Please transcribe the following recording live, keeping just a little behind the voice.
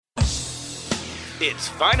It's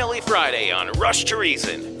finally Friday on Rush to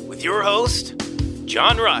Reason with your host,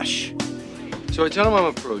 John Rush. So I tell him I'm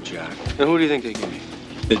a pro, Jack. And who do you think they give me?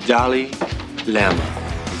 The Dalai Lama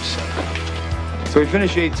himself. So we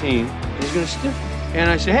finish 18, and he's going to stiff me.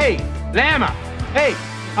 And I say, hey, Lama, hey,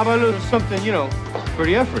 how about a little something, for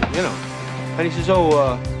the effort, And he says, there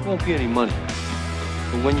won't be any money.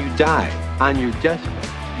 But when you die on your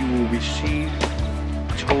deathbed, you will receive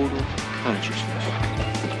total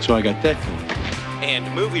consciousness. So I got that going.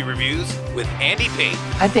 And movie reviews with Andy Pate.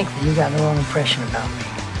 I think that you got the wrong impression about me.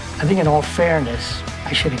 I think in all fairness,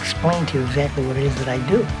 I should explain to you exactly what it is that I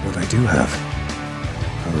do. What I do have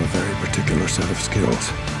are a very particular set of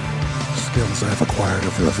skills. Skills I've acquired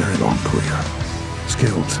over a very long career.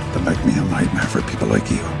 Skills that make me a nightmare for people like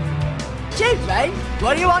you. Chief, mate,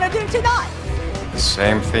 what do you want to do tonight? The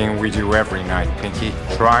same thing we do every night, Pinky.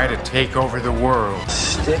 Try to take over the world.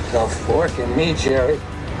 Stick a fork in me, Jerry.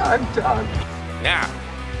 I'm done. Now,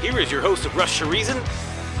 here is your host of Rush to Reason,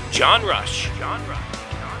 John Rush.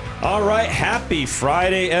 All right, happy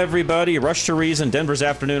Friday, everybody. Rush to Reason, Denver's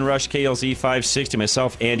Afternoon Rush, KLZ 560.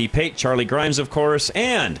 Myself, Andy Pate, Charlie Grimes, of course,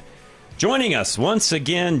 and joining us once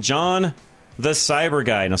again, John, the Cyber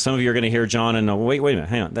Guy. Now, some of you are going to hear John and wait a minute,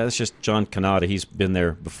 hang on. That's just John Canada. He's been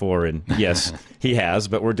there before, and yes, he has,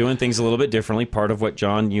 but we're doing things a little bit differently. Part of what,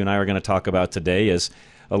 John, you and I are going to talk about today is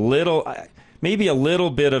maybe a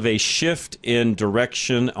little bit of a shift in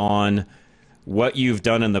direction on what you've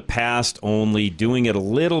done in the past, only doing it a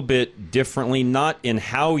little bit differently, not in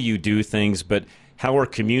how you do things, but how we're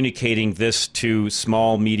communicating this to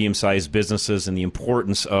small, medium-sized businesses and the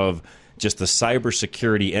importance of just the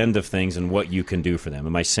cybersecurity end of things and what you can do for them.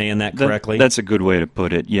 Am I saying that correctly? That's a good way to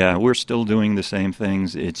put it. Yeah, we're still doing the same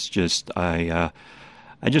things. It's just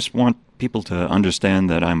I just want people to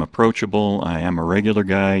understand that I'm approachable. I am a regular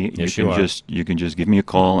guy. Yes, you can just give me a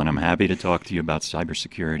call, and I'm happy to talk to you about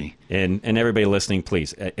cybersecurity. And everybody listening,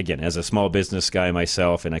 please, again, as a small business guy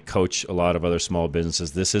myself, and I coach a lot of other small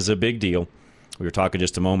businesses, this is a big deal. We were talking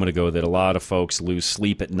just a moment ago that a lot of folks lose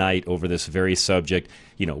sleep at night over this very subject.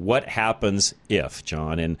 What happens if,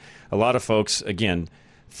 John? And a lot of folks, again,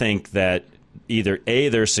 think that either A,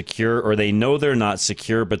 they're secure, or they know they're not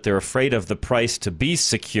secure, but they're afraid of the price to be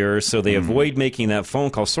secure, so they avoid making that phone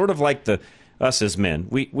call, sort of like us as men.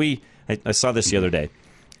 I saw this the other day.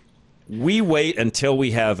 We wait until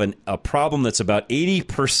we have a problem that's about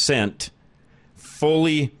 80%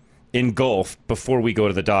 fully engulfed before we go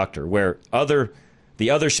to the doctor, where the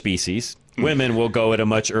other species, women, will go at a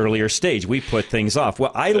much earlier stage. We put things off.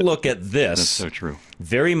 Well, I look at this That's so true.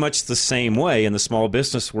 very much the same way in the small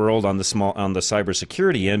business world on the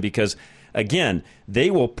cybersecurity end, because again, they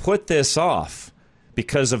will put this off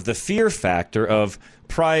because of the fear factor of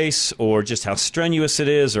price or just how strenuous it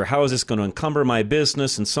is or how is this going to encumber my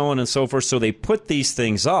business and so on and so forth. So they put these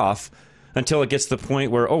things off until it gets to the point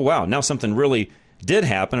where, oh wow, now something really did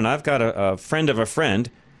happen. And I've got a friend of a friend,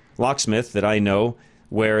 locksmith, that I know,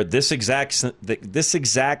 where this exact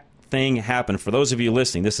thing happened. For those of you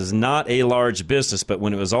listening, this is not a large business, but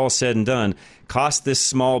when it was all said and done, cost this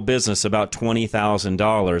small business about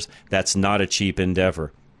 $20,000. That's not a cheap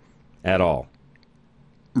endeavor at all.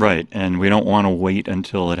 Right, and we don't want to wait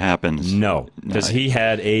until it happens. No, because he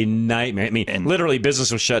had a nightmare. I mean, literally,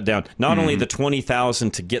 business was shut down. Not only the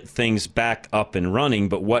 $20,000 to get things back up and running,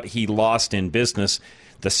 but what he lost in business.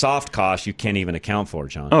 The soft cost you can't even account for,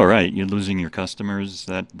 John. Oh, right. You're losing your customers.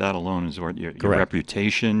 That alone is worth your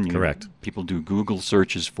reputation. Correct. People do Google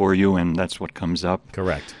searches for you, and that's what comes up.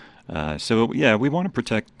 Correct. So, yeah, we want to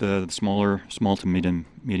protect the small to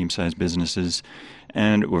medium-sized businesses,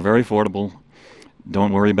 and we're very affordable.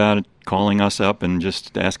 Don't worry about it calling us up and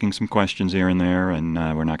just asking some questions here and there, and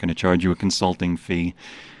we're not going to charge you a consulting fee.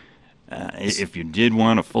 If you did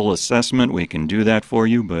want a full assessment, we can do that for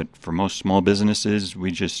you, but for most small businesses,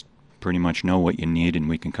 we just pretty much know what you need, and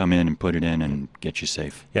we can come in and put it in and get you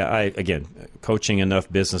safe. Yeah, again, coaching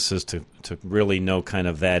enough businesses to really know kind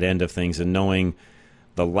of that end of things and knowing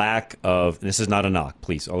the lack of, this is not a knock,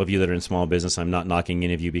 please, all of you that are in small business, I'm not knocking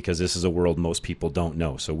any of you because this is a world most people don't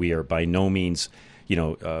know. So we are by no means,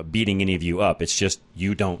 beating any of you up. It's just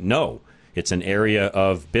you don't know. It's an area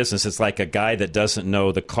of business. It's like a guy that doesn't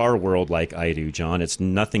know the car world like I do, John. It's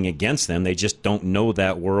nothing against them. They just don't know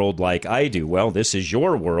that world like I do. Well, this is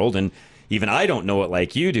your world, and even I don't know it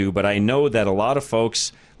like you do, but I know that a lot of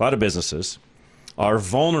folks, a lot of businesses are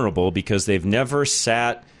vulnerable because they've never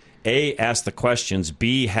sat, A, asked the questions,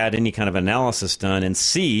 B, had any kind of analysis done, and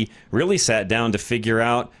C, really sat down to figure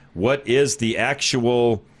out what is the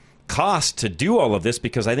actual cost to do all of this,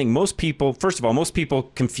 because I think most people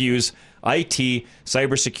confuse IT,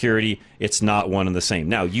 cybersecurity. It's not one and the same.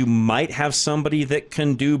 Now, you might have somebody that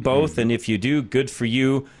can do both, and if you do, good for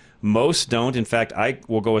you. Most don't. In fact, I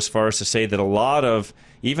will go as far as to say that a lot of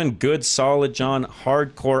even good, solid, John,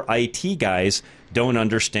 hardcore IT guys don't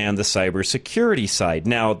understand the cybersecurity side.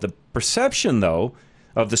 Now, the perception, though,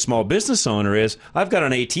 of the small business owner is, I've got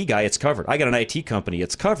an IT guy, it's covered. I got an IT company,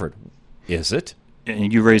 it's covered. Is it?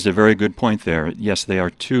 And you raised a very good point there. Yes, they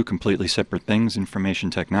are two completely separate things,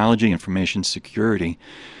 information technology, information security.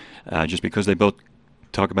 Just because they both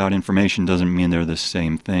talk about information doesn't mean they're the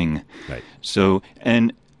same thing. Right. So,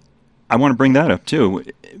 and I want to bring that up, too.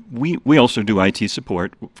 We also do IT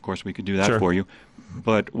support. Of course, we could do that Sure. for you.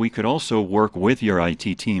 But we could also work with your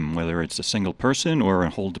IT team, whether it's a single person or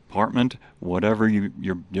a whole department, whatever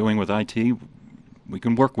you're doing with IT, we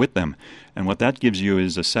can work with them. And what that gives you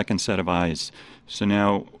is a second set of eyes. So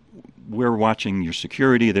now we're watching your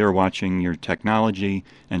security, they're watching your technology,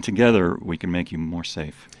 and together we can make you more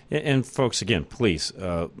safe. And folks, again, please,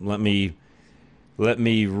 let me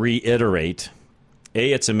reiterate.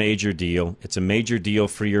 A, it's a major deal. It's a major deal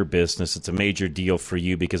for your business. It's a major deal for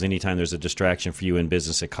you, because anytime there's a distraction for you in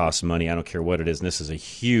business, it costs money. I don't care what it is. And this is a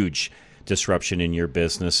huge disruption in your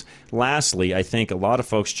business. Lastly, I think a lot of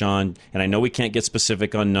folks, John, and I know we can't get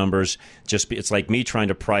specific on numbers, it's like me trying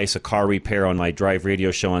to price a car repair on my drive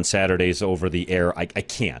radio show on Saturdays over the air. I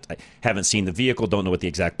can't. I haven't seen the vehicle, don't know what the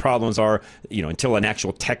exact problems are. Until an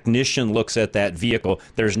actual technician looks at that vehicle,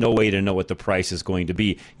 there's no way to know what the price is going to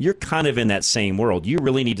be. You're kind of in that same world. You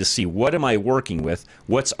really need to see, what am I working with,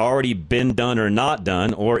 what's already been done or not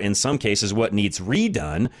done, or in some cases, what needs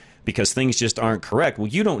redone, because things just aren't correct. Well,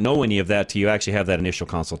 you don't know any of that till you actually have that initial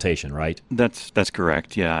consultation, right? That's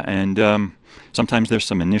correct, yeah. And sometimes there's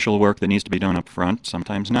some initial work that needs to be done up front,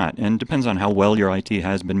 sometimes not. And it depends on how well your IT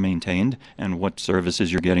has been maintained and what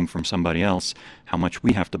services you're getting from somebody else, how much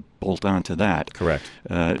we have to bolt onto that. Correct.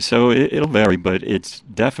 So it'll vary, but it's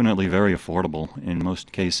definitely very affordable. In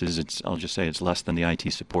most cases, I'll just say it's less than the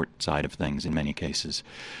IT support side of things in many cases.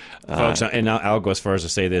 Folks, and I'll go as far as to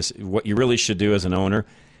say this, what you really should do as an owner,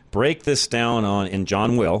 break this down and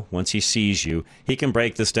John will, once he sees you, he can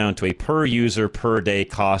break this down to a per user, per day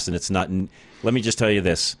cost, and it's not, let me just tell you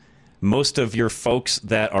this, most of your folks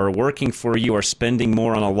that are working for you are spending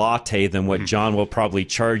more on a latte than what John will probably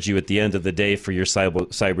charge you at the end of the day for your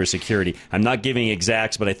cybersecurity. I'm not giving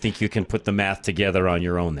exacts, but I think you can put the math together on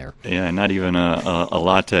your own there. Yeah, not even a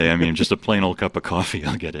latte. I mean, just a plain old cup of coffee,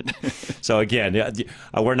 I'll get it. So again,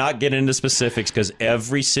 we're not getting into specifics because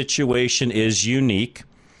every situation is unique.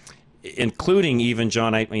 Including even,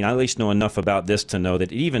 John, I at least know enough about this to know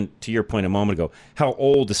that even to your point a moment ago, how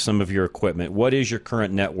old is some of your equipment? What is your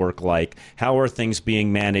current network like? How are things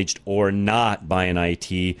being managed or not by an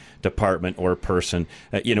IT department or person?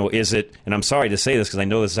 Is it, and I'm sorry to say this because I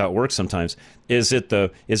know this is how it works sometimes, is it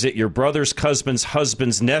your brother's cousin's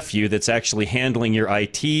husband's nephew that's actually handling your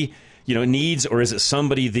IT needs, or is it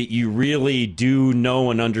somebody that you really do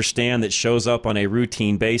know and understand that shows up on a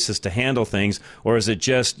routine basis to handle things, or is it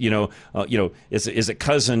just is it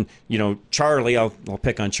cousin Charlie? I'll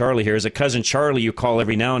pick on Charlie here. Is it cousin Charlie you call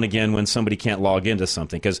every now and again when somebody can't log into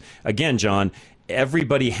something? Because again, John,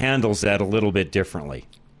 everybody handles that a little bit differently.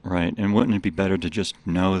 Right, and wouldn't it be better to just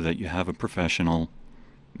know that you have a professional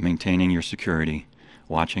maintaining your security,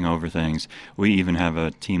 watching over things? We even have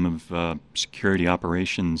a team of security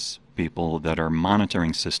operations people that are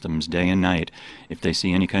monitoring systems day and night. If they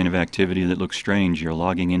see any kind of activity that looks strange, you're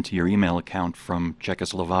logging into your email account from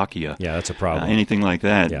Czechoslovakia. Yeah, that's a problem. Anything like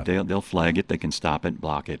that, yeah. They'll flag it. They can stop it,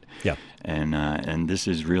 block it. Yeah. And this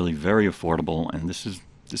is really very affordable, and this is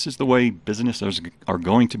the way businesses are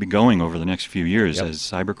going to be going over the next few years, as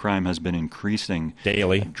cybercrime has been increasing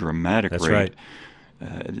daily, at a dramatic That's rate.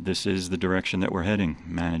 Right. This is the direction that we're heading,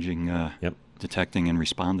 managing, detecting, and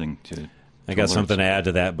responding to. I got something to add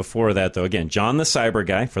to that. Before that, though, again, John the Cyber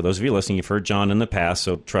Guy, for those of you listening, you've heard John in the past,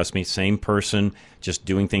 so trust me, same person, just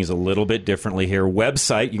doing things a little bit differently here.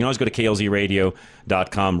 Website, you can always go to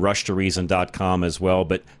klzradio.com, rushtoreason.com as well,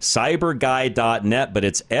 but cyberguy.net, but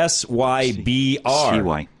it's SYBR.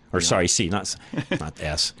 CY. Or sorry, C, not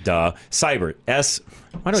S. Duh. Cyber. S.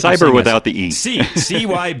 Why don't Cyber without the E. C.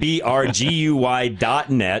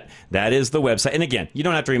 CYBRGUY.net. That is the website. And again, you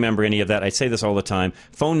don't have to remember any of that. I say this all the time.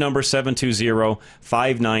 Phone number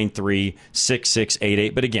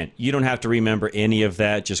 720-593-6688. But again, you don't have to remember any of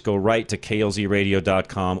that. Just go right to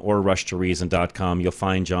klzradio.com or rushtoreason.com. You'll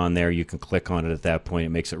find John there. You can click on it at that point. It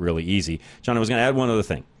makes it really easy. John, I was going to add one other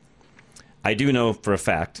thing. I do know for a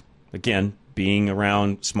fact, again, being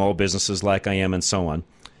around small businesses like I am and so on,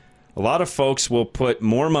 A lot of folks will put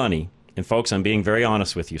more money, and folks, I'm being very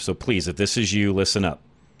honest with you, so please, if this is you, listen up.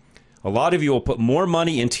 A lot of you will put more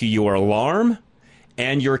money into your alarm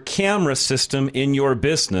and your camera system in your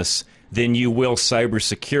business than you will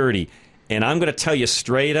cybersecurity. And I'm going to tell you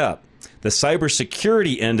straight up, the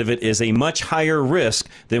cybersecurity end of it is a much higher risk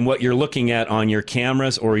than what you're looking at on your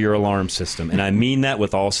cameras or your alarm system. And I mean that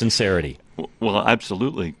with all sincerity. Well,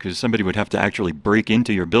 absolutely, because somebody would have to actually break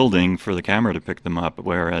into your building for the camera to pick them up,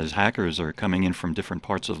 whereas hackers are coming in from different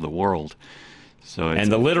parts of the world.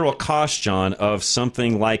 And the literal cost, John, of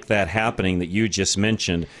something like that happening that you just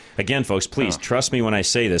mentioned, again, folks, please trust me when I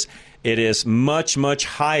say this, it is much, much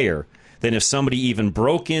higher than if somebody even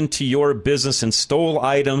broke into your business and stole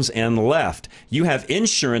items and left. You have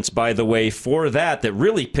insurance, by the way, for that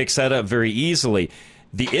really picks that up very easily.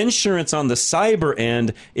 The insurance on the cyber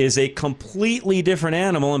end is a completely different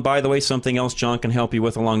animal. And by the way, something else John can help you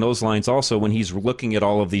with along those lines also when he's looking at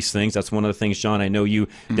all of these things. That's one of the things, John, I know you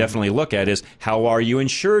definitely look at is how are you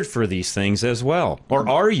insured for these things as well? Or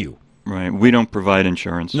are you? Right. We don't provide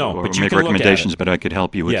insurance or but you make can recommendations, but I could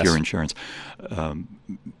help you with your insurance.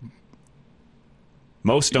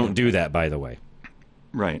 Most don't do that, by the way.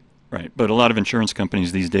 Right. But a lot of insurance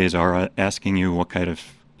companies these days are asking you what kind of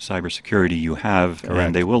cybersecurity you have,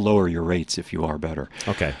 and they will lower your rates if you are better.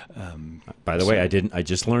 Okay. By the way, I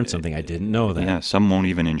just learned something. I didn't know that. Yeah, some won't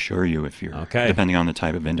even insure you if you're depending on the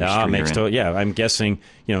type of industry you're in. I'm guessing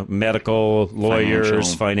medical,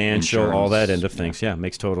 lawyers, financial, all that end of things. Yeah,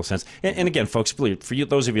 makes total sense. And again, folks, for you,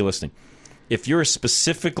 those of you listening, if you're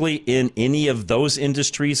specifically in any of those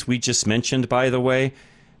industries we just mentioned, by the way,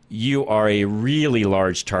 you are a really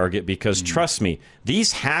large target because, trust me,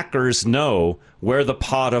 these hackers know where the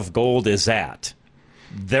pot of gold is at.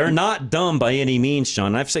 They're not dumb by any means,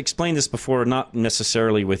 John. I've explained this before, not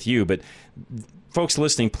necessarily with you, but folks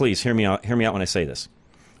listening, please hear me out when I say this.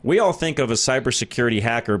 We all think of a cybersecurity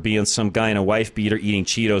hacker being some guy in a wife beater eating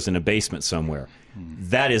Cheetos in a basement somewhere.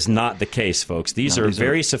 That is not the case, folks. These are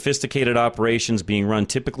very sophisticated operations being run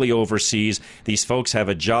typically overseas. These folks have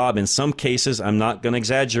a job. In some cases, I'm not going to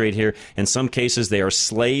exaggerate here, in some cases they are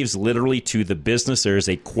slaves literally to the business. There is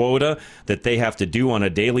a quota that they have to do on a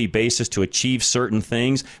daily basis to achieve certain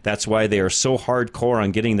things. That's why they are so hardcore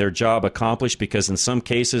on getting their job accomplished, because in some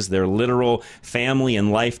cases their literal family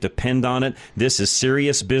and life depend on it. This is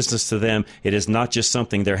serious business to them. It is not just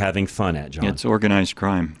something they're having fun at, John. It's organized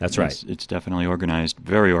crime. That's right. It's definitely organized,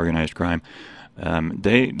 very organized crime.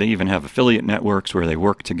 They even have affiliate networks where they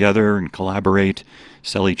work together and collaborate,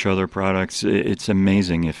 sell each other products. It's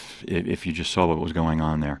amazing if you just saw what was going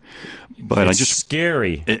on there. But it's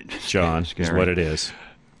scary, John, is what it is.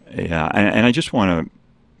 Yeah, and I just want to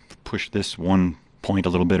push this one point a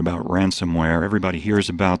little bit about ransomware. Everybody hears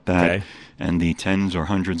about that and the tens or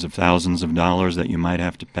hundreds of thousands of dollars that you might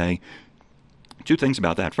have to pay. Two things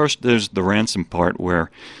about that. First, there's the ransom part where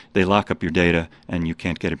they lock up your data and you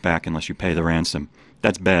can't get it back unless you pay the ransom.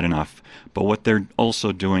 That's bad enough. But what they're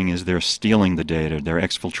also doing is they're stealing the data. They're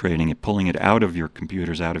exfiltrating it, pulling it out of your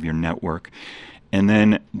computers, out of your network. And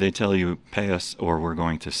then they tell you, pay us or we're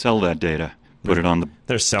going to sell that data, put it on the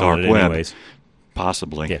They're selling dark it web. Anyways.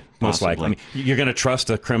 Possibly. Yeah, most likely. I mean, you're going to trust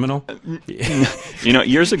a criminal?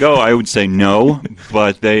 Years ago I would say no,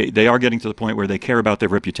 but they are getting to the point where they care about their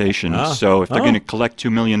reputation. So if they're going to collect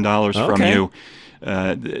 $2 million from you,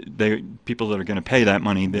 people that are going to pay that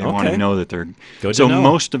money, they want to know that they're good. So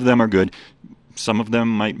most of them are good. Some of them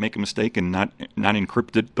might make a mistake and not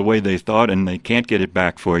encrypt it the way they thought, and they can't get it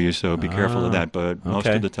back for you, so be careful of that. But most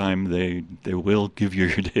of the time, they will give you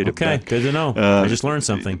your data back. Okay, good to know. I just learned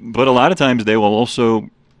something. But a lot of times, they will also,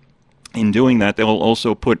 in doing that, they will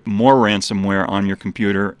also put more ransomware on your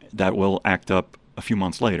computer that will act up a few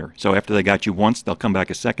months later. So after they got you once, they'll come back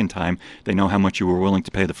a second time. They know how much you were willing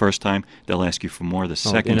to pay the first time. They'll ask you for more the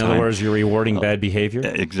second time. In other words, you're rewarding bad behavior?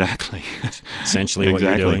 Exactly. Essentially what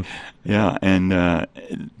you're doing. Yeah, and a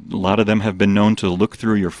lot of them have been known to look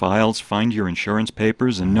through your files, find your insurance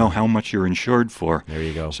papers, and know how much you're insured for. There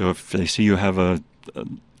you go. So if they see you have an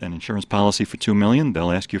insurance policy for $2 million,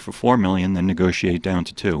 they'll ask you for $4 million, then negotiate down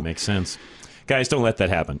to $2 million. Makes sense. Guys, don't let that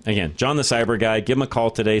happen. Again, John the Cyber Guy, give him a call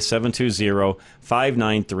today,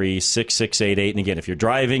 720-593-6688. And again, if you're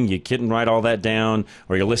driving, you couldn't write all that down,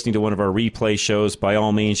 or you're listening to one of our replay shows, by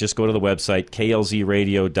all means, just go to the website,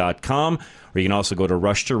 klzradio.com, or you can also go to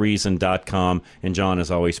rushtoreason.com. And John,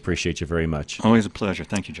 as always, appreciate you very much. Always a pleasure.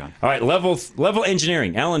 Thank you, John. All right, Level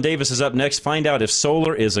Engineering. Alan Davis is up next. Find out if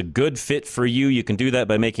solar is a good fit for you. You can do that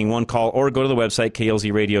by making one call or go to the website,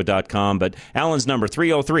 klzradio.com. But Alan's number,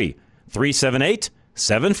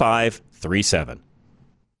 303-378-7537.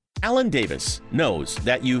 Alan Davis knows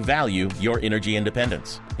that you value your energy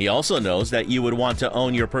independence. He also knows that you would want to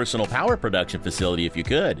own your personal power production facility if you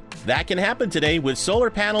could. That can happen today with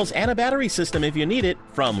solar panels and a battery system if you need it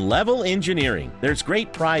from Level Engineering. There's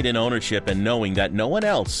great pride in ownership and knowing that no one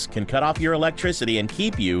else can cut off your electricity and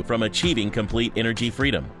keep you from achieving complete energy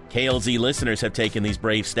freedom. KLZ listeners have taken these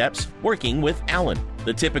brave steps working with Alan.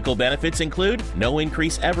 The typical benefits include no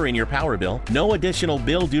increase ever in your power bill, no additional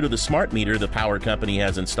bill due to the smart meter the power company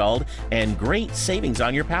has installed, and great savings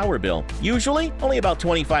on your power bill. Usually, only about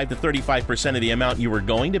 25 to 35% of the amount you were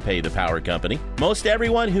going to pay the power company. Most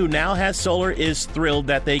everyone who now has solar is thrilled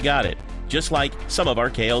that they got it, just like some of our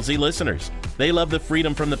KLZ listeners. They love the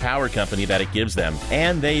freedom from the power company that it gives them,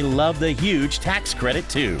 and they love the huge tax credit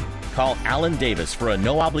too. Call Alan Davis for a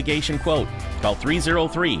no-obligation quote. Call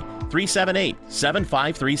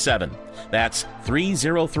 303-378-7537. That's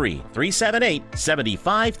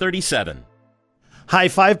 303-378-7537. High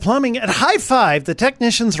Five Plumbing. At High Five, the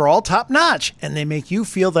technicians are all top-notch, and they make you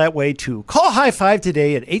feel that way, too. Call High Five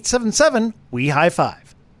today at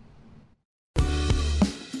 877-WE-HIGH-FIVE.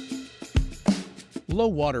 Low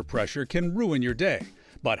water pressure can ruin your day,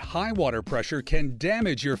 but high water pressure can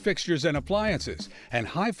damage your fixtures and appliances, and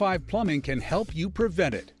High Five Plumbing can help you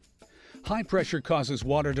prevent it. High pressure causes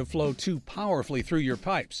water to flow too powerfully through your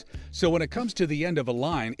pipes, so when it comes to the end of a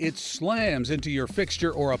line, it slams into your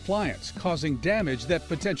fixture or appliance, causing damage that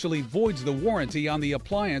potentially voids the warranty on the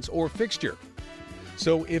appliance or fixture.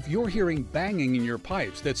 So if you're hearing banging in your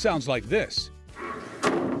pipes that sounds like this,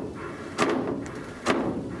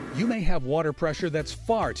 you may have water pressure that's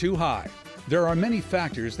far too high. There are many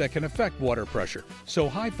factors that can affect water pressure, so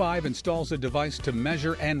High Five installs a device to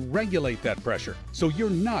measure and regulate that pressure, so you're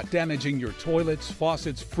not damaging your toilets,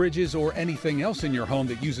 faucets, fridges, or anything else in your home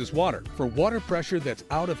that uses water. For water pressure that's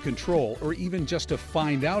out of control, or even just to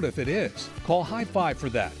find out if it is, call High Five for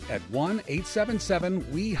that at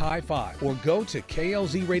 1-877-WE-HIGH-FIVE or go to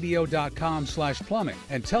klzradio.com/plumbing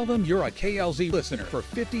and tell them you're a KLZ listener for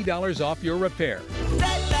 $50 off your repair.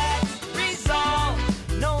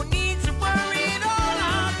 No need to worry at all.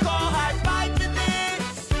 I'll call High Five for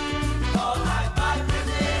this. Call High Five for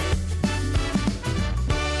this.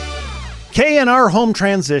 K&R Home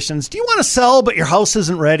Transitions. Do you want to sell but your house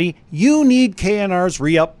isn't ready? You need K&R's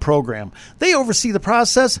Re-Up program. They oversee the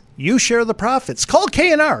process. You share the profits. Call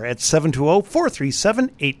K&R at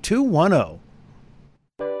 720-437-8210.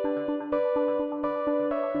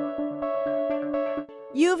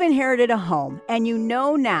 You've inherited a home, and you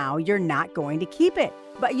know now you're not going to keep it,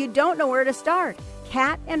 but you don't know where to start.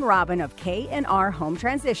 Kat and Robin of K&R Home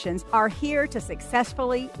Transitions are here to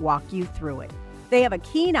successfully walk you through it. They have a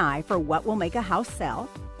keen eye for what will make a house sell,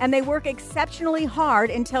 and they work exceptionally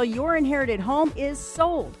hard until your inherited home is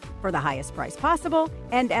sold for the highest price possible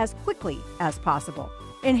and as quickly as possible.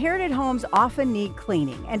 Inherited homes often need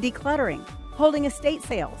cleaning and decluttering, holding estate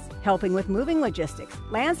sales, helping with moving logistics,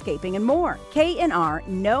 landscaping, and more. K&R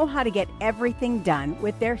know how to get everything done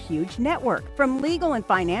with their huge network. From legal and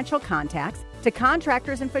financial contacts to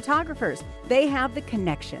contractors and photographers, they have the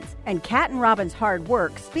connections. And Kat and Robin's hard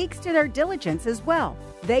work speaks to their diligence as well.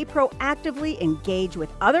 They proactively engage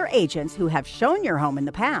with other agents who have shown your home in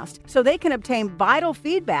the past so they can obtain vital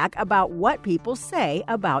feedback about what people say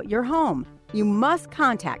about your home. You must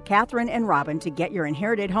contact Catherine and Robin to get your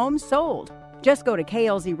inherited home sold. Just go to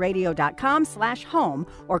klzradio.com/home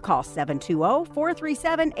or call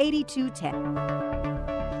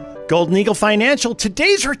 720-437-8210. Golden Eagle Financial.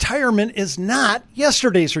 Today's retirement is not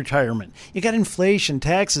yesterday's retirement. You got inflation,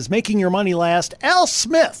 taxes, making your money last. Al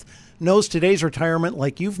Smith knows today's retirement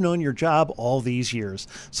like you've known your job all these years.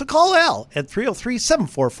 So call Al at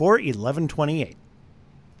 303-744-1128.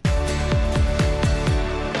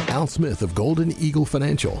 Al Smith of Golden Eagle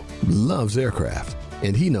Financial loves aircraft,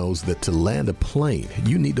 and he knows that to land a plane,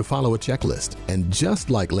 you need to follow a checklist. And just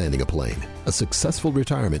like landing a plane, a successful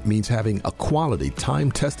retirement means having a quality,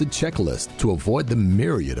 time-tested checklist to avoid the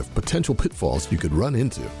myriad of potential pitfalls you could run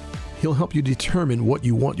into. He'll help you determine what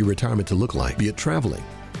you want your retirement to look like, be it traveling,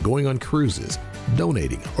 going on cruises,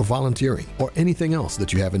 donating, or volunteering, or anything else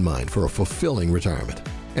that you have in mind for a fulfilling retirement.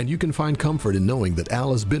 And you can find comfort in knowing that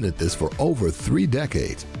Al has been at this for over 3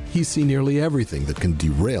 decades. He's seen nearly everything that can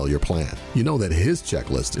derail your plan. You know that his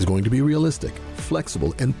checklist is going to be realistic,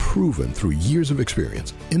 flexible, and proven through years of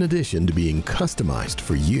experience, in addition to being customized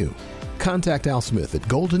for you. Contact Al Smith at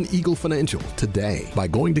Golden Eagle Financial today by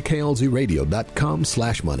going to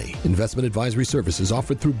klzradio.com/money. Investment advisory services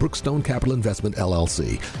offered through Brookstone Capital Investment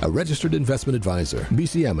LLC, a registered investment advisor.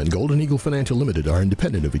 BCM and Golden Eagle Financial Limited are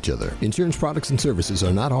independent of each other. Insurance products and services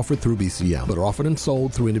are not offered through BCM, but are offered and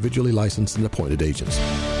sold through individually licensed and appointed agents.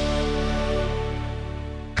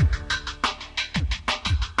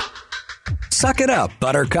 Suck it up,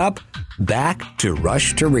 Buttercup. Back to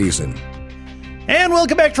Rush to Reason. And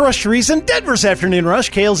welcome back to Rush to Reason, Denver's Afternoon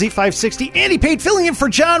Rush, KLZ 560. Andy Pate filling in for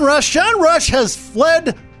John Rush. John Rush has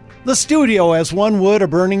fled the studio as one would a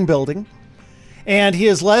burning building. And he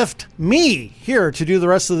has left me here to do the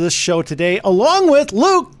rest of this show today, along with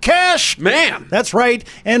Luke Cash. Man. That's right.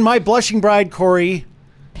 And my blushing bride, Corey.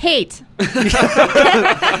 Pate.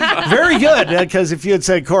 Very good, because if you had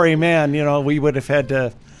said Corey Mann, we would have had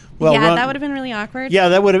to... Well, that would have been really awkward. Yeah,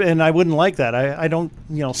 that would have, and I wouldn't like that. I don't,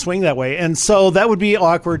 swing that way, and so that would be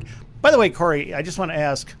awkward. By the way, Corey, I just want to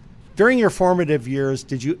ask: during your formative years,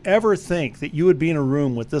 did you ever think that you would be in a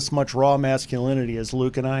room with this much raw masculinity as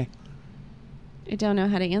Luke and I? I don't know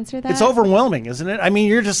how to answer that. It's overwhelming, isn't it? I mean,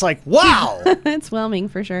 you're just like, wow. It's whelming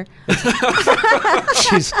for sure.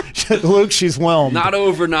 Luke, she's whelmed. Not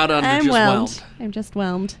over, not under, I'm just whelmed. whelmed. I'm just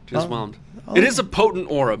whelmed. Just whelmed. It is a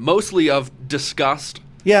potent aura, mostly of disgust.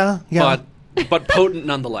 Yeah. But potent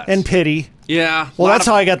nonetheless. And pity. Yeah. Well, that's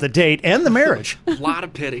how I got the date and the marriage. A lot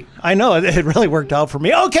of pity. I know. It really worked out for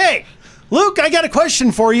me. Okay. Luke, I got a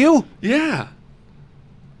question for you. Yeah.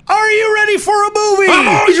 Are you ready for a movie? I'm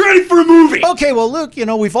always ready for a movie. Okay, well, Luke,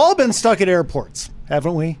 we've all been stuck at airports,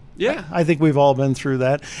 haven't we? Yeah. I think we've all been through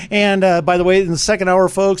that. And by the way, in the second hour,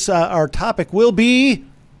 folks, our topic will be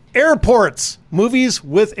airports. Movies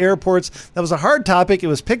with airports. That was a hard topic. It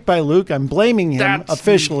was picked by Luke. I'm blaming him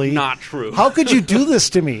officially. Not true. How could you do this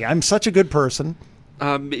to me? I'm such a good person.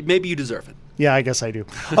 Maybe you deserve it. Yeah, I guess I do.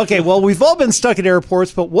 Okay, well, we've all been stuck at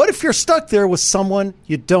airports, but what if you're stuck there with someone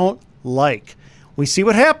you don't like? We see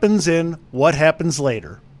what happens in What Happens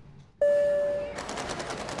Later.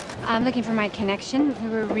 I'm looking for my connection. We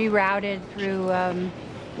were rerouted through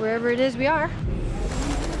wherever it is we are.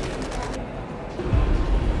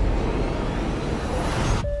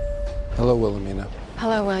 Hello, Wilhelmina.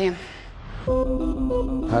 Hello, William.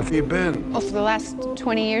 How have you been? Oh, for the last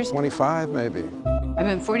 20 years? 25, maybe. I've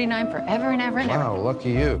been 49 forever and ever and ever. Wow,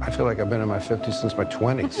 lucky you. I feel like I've been in my 50s since my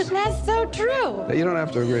 20s. That's so true. You don't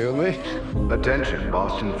have to agree with me. Attention,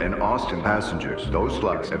 Boston and Austin passengers. Those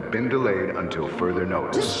flights have been delayed until further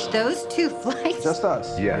notice. Just those two flights? Just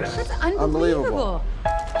us. Yes. That's unbelievable.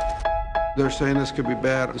 They're saying this could be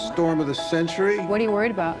bad. The storm of the century? What are you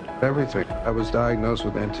worried about? Everything. I was diagnosed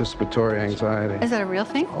with anticipatory anxiety. Is that a real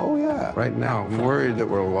thing? Oh, yeah. Right now, I'm worried that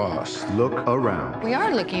we're lost. Look around. We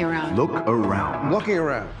are looking around. Look around. I'm looking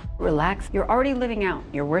around. Relax. You're already living out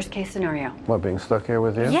your worst case scenario. What, being stuck here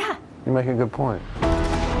with you? Yeah. You make a good point.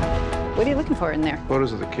 What are you looking for in there?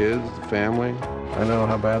 Photos of the kids, the family. I know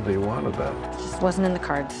how badly you wanted that. It just wasn't in the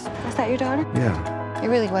cards. Is that your daughter? Yeah. It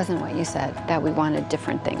really wasn't what you said, that we wanted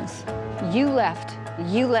different things. You left.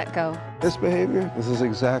 You let go. This behavior, this is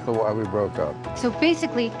exactly why we broke up. So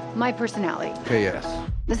basically, my personality. Okay, yes.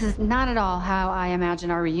 This is not at all how I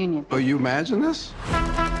imagine our reunion. Oh, you imagine this?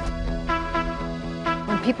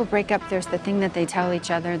 When people break up, there's the thing that they tell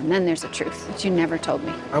each other, and then there's the truth that you never told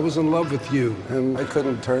me. I was in love with you, and I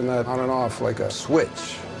couldn't turn that on and off like a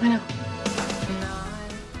switch. I know.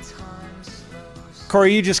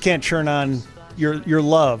 Corey, you just can't turn on your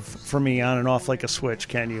love for me on and off like a switch,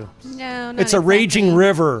 can you? No, not It's a raging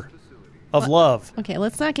river of love. Okay,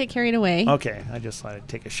 let's not get carried away. Okay, I just thought I'd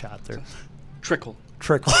take a shot there. Trickle.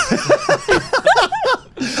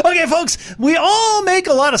 Okay, folks, we all make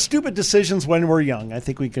a lot of stupid decisions when we're young. I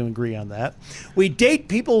think we can agree on that. We date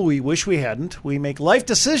people we wish we hadn't. We make life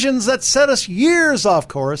decisions that set us years off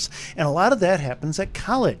course, and a lot of that happens at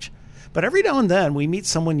college. But every now and then, we meet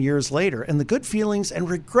someone years later, and the good feelings and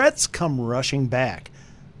regrets come rushing back.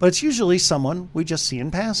 But it's usually someone we just see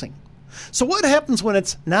in passing. So what happens when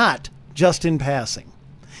it's not just in passing?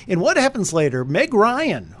 In What Happens Later, Meg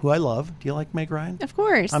Ryan, who I love. Do you like Meg Ryan? Of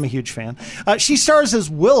course. I'm a huge fan. She stars as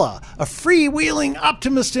Willa, a freewheeling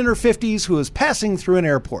optimist in her 50s who is passing through an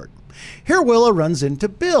airport. Here Willa runs into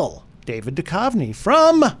Bill, David Duchovny,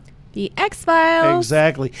 from The X-Files.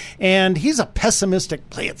 Exactly. And he's a pessimistic,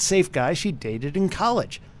 play-it-safe guy she dated in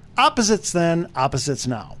college. Opposites then, opposites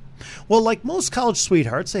now. Well, like most college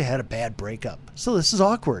sweethearts, they had a bad breakup. So this is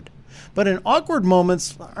awkward. But in awkward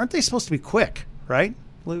moments, aren't they supposed to be quick, right,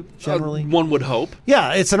 Luke, generally? One would hope.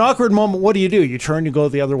 Yeah, it's an awkward moment. What do? You turn, you go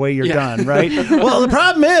the other way, you're done, right? Well, the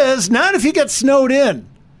problem is, not if you get snowed in.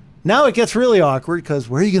 Now it gets really awkward because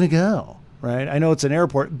where are you going to go, right? I know it's an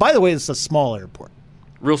airport. By the way, it's a small airport.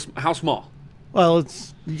 How small? Well,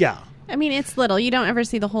 it's, yeah. I mean, it's little. You don't ever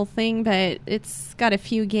see the whole thing, but it's got a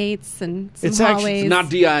few gates and some It's hallways. Not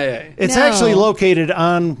DIA. It's No. actually located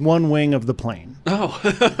on one wing of the plane. Oh.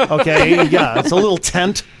 Okay, yeah. It's a little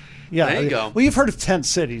tent. Yeah. There you go. Well, you've heard of tent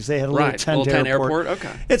cities. They had a little Right, tent little tent airport. airport,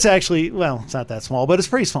 okay. It's actually, well, it's not that small, but it's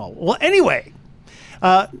pretty small. Well, anyway,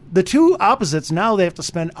 The two opposites, now they have to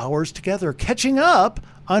spend hours together catching up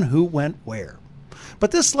on who went where.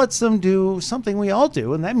 But this lets them do something we all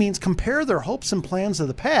do, and that means compare their hopes and plans of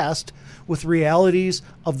the past with realities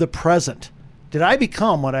of the present. Did I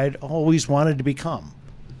become what I'd always wanted to become?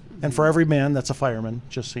 And for every man, that's a fireman,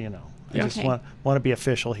 just so you know. I just want to be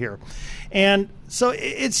official here. And so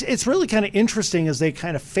it's really kind of interesting as they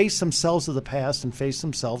kind of face themselves of the past and face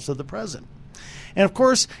themselves of the present. And of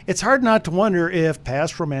course, it's hard not to wonder if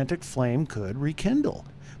past romantic flame could rekindle.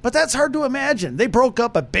 But that's hard to imagine. They broke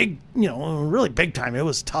up a big, really big time. It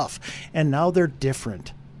was tough. And now they're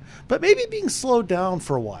different. But maybe being slowed down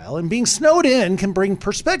for a while and being snowed in can bring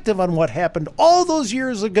perspective on what happened all those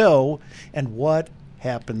years ago and what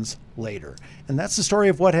happens later. And that's the story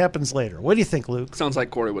of What Happens Later. What do you think, Luke? Sounds like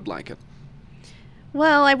Corey would like it.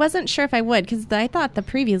 Well, I wasn't sure if I would because I thought the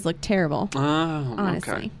previews looked terrible. Oh,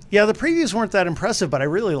 honestly. okay. Yeah, the previews weren't that impressive, but I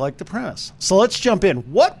really liked the premise. So let's jump in.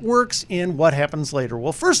 What works in What Happens Later?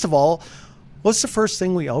 Well, first of all, what's the first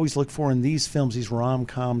thing we always look for in these films, these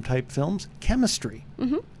rom-com type films? Chemistry.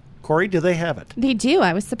 Mm-hmm. Corey, do they have it? They do.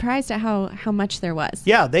 I was surprised at how much there was.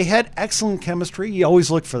 Yeah, they had excellent chemistry. You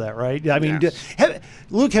always look for that, right? I mean, yes.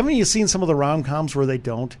 Luke, haven't you seen some of the rom-coms where they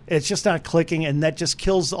don't? It's just not clicking, and that just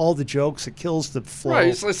kills all the jokes. It kills the flow. Right,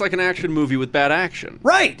 it's like an action movie with bad action.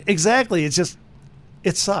 Right, exactly.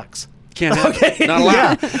 It sucks. Can't have it. Not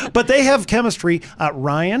allowed. Yeah. But they have chemistry.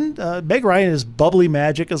 Meg Ryan is bubbly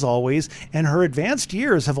magic as always, and her advanced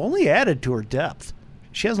years have only added to her depth.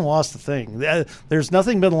 She hasn't lost a thing. There's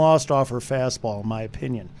nothing been lost off her fastball, in my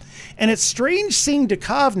opinion. And it's strange seeing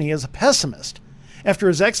Duchovny as a pessimist after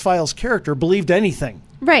his X-Files character believed anything.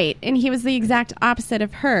 Right, and he was the exact opposite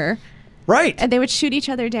of her. Right. And they would shoot each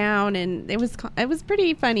other down, and it was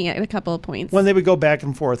pretty funny at a couple of points. When they would go back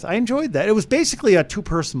and forth. I enjoyed that. It was basically a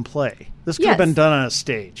two-person play. This could have been done on a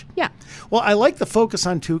stage. Yeah. Well, I like the focus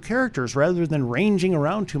on two characters rather than ranging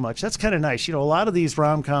around too much. That's kind of nice. A lot of these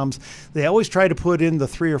rom-coms, they always try to put in the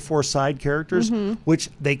 3 or 4 side characters, which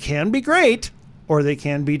they can be great or they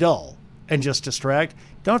can be dull and just distract.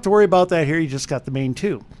 Don't have to worry about that here. You just got the main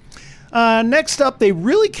two. Next up, they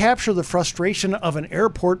really capture the frustration of an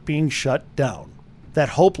airport being shut down, that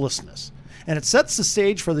hopelessness. And it sets the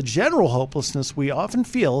stage for the general hopelessness we often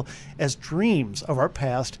feel as dreams of our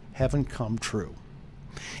past haven't come true.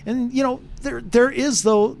 And, there is,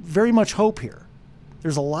 though, very much hope here.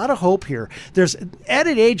 There's a lot of hope here.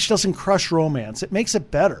 Added age doesn't crush romance. It makes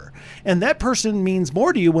it better. And that person means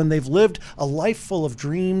more to you when they've lived a life full of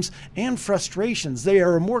dreams and frustrations. They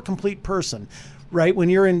are a more complete person. Right? When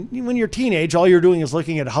you're teenage, all you're doing is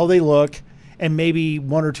looking at how they look and maybe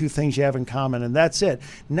 1 or 2 things you have in common, and that's it.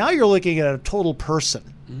 Now you're looking at a total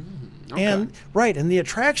person. Okay. And the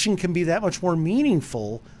attraction can be that much more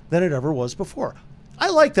meaningful than it ever was before. I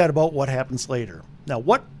like that about What Happens Later. Now,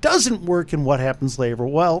 what doesn't work in What Happens Later?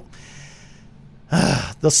 Well,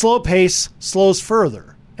 the slow pace slows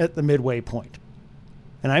further at the midway point.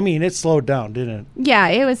 And I mean, it slowed down, didn't it? Yeah,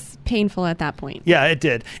 it was painful at that point. Yeah, it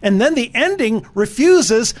did. And then the ending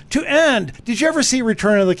refuses to end. Did you ever see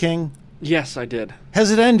Return of the King? Yes, I did.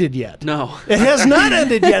 Has it ended yet? No. It has not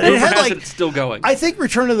ended yet. It's still going. I think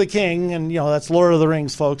Return of the King, and that's Lord of the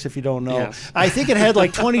Rings, folks, if you don't know. Yes. I think it had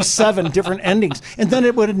 27 different endings. And then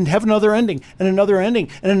it would have another ending, and another ending,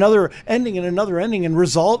 and another ending, and another ending, and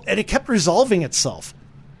it kept resolving itself.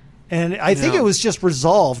 And I think it was just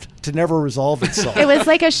resolved to never resolve itself. It was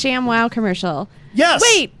like a ShamWow commercial. Yes.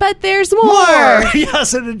 Wait, but there's more.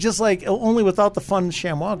 Yes, and it just only without the fun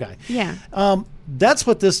ShamWow guy. Yeah. That's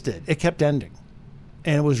what this did. It kept ending.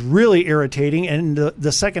 And it was really irritating, and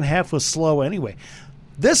the second half was slow anyway.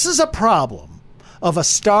 This is a problem of a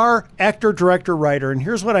star actor, director, writer, and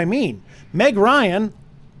here's what I mean. Meg Ryan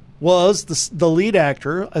was the lead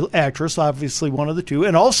actress, obviously one of the two,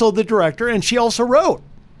 and also the director, and she also wrote.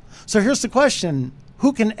 So here's the question.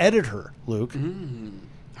 Who can edit her, Luke?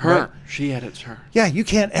 Her. Right? She edits her. Yeah, you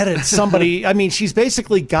can't edit somebody. I mean, she's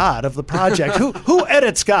basically God of the project. Who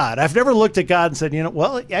edits God? I've never looked at God and said,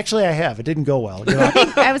 well, actually I have. It didn't go well.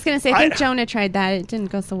 I was going to say, I think Jonah tried that. It didn't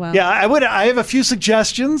go so well. Yeah, I have a few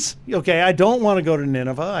suggestions. Okay, I don't want to go to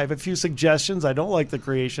Nineveh. I have a few suggestions. I don't like the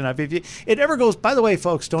creation. It ever goes, by the way,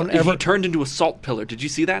 folks, He turned into a salt pillar. Did you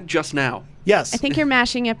see that just now? Yes. I think you're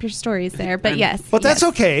mashing up your stories there, but yes. But that's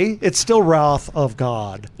okay. It's still wrath of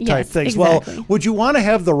God type things. Exactly. Well, would you want to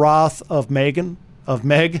have the wrath of Meg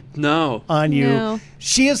No. on you? No.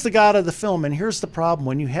 She is the God of the film, and here's the problem.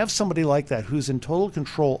 When you have somebody like that who's in total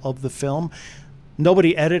control of the film,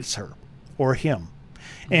 nobody edits her or him.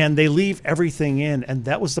 And they leave everything in, and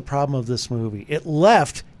that was the problem of this movie. It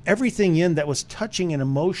left everything in that was touching and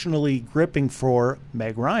emotionally gripping for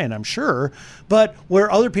Meg Ryan, I'm sure, but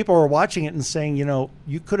where other people were watching it and saying,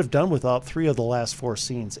 you could have done without 3 of the last 4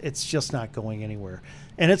 scenes. It's just not going anywhere.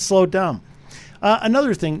 And it slowed down.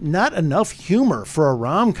 Another thing, not enough humor for a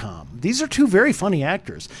rom-com. These are 2 very funny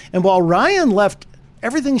actors. And while Ryan left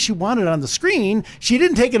everything she wanted on the screen, she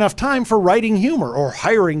didn't take enough time for writing humor or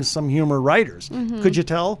hiring some humor writers. Mhm. Could you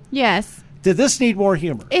tell? Yes. Did this need more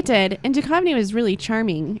humor? It did. And Duchovny was really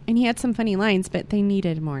charming, and he had some funny lines, but they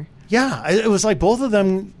needed more. Yeah, it was like both of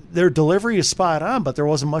them, their delivery is spot on, but there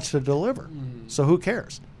wasn't much to deliver. So who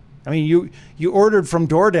cares? I mean, you ordered from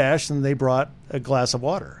DoorDash and they brought a glass of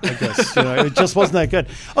water, I guess. It just wasn't that good.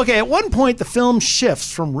 Okay, at one point, the film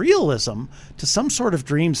shifts from realism to some sort of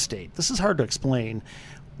dream state. This is hard to explain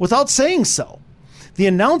without saying so. The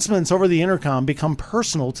announcements over the intercom become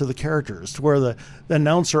personal to the characters, to where the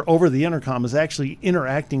announcer over the intercom is actually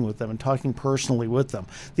interacting with them and talking personally with them.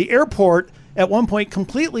 The airport, at one point,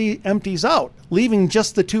 completely empties out, leaving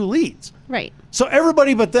just the 2 leads. Right. So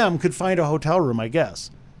everybody but them could find a hotel room, I guess.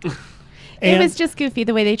 It was just goofy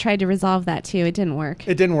the way they tried to resolve that, too. It didn't work.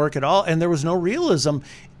 It didn't work at all, and there was no realism.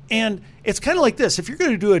 And it's kind of like this. If you're going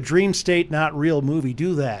to do a dream state, not real movie,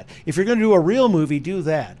 do that. If you're going to do a real movie, do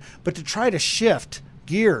that. But to try to shift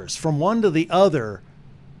gears from one to the other,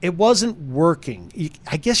 it wasn't working.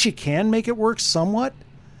 I guess you can make it work somewhat,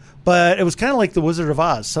 but it was kind of like The Wizard of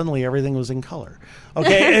Oz. Suddenly everything was in color.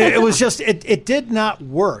 Okay, it was just, it did not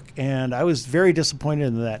work, and I was very disappointed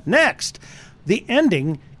in that. Next, the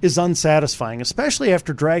ending is unsatisfying, especially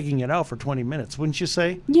after dragging it out for 20 minutes, wouldn't you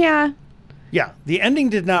say? Yeah. Yeah, the ending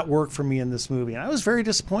did not work for me in this movie, and I was very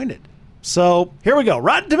disappointed. So here we go.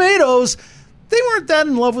 Rotten Tomatoes, they weren't that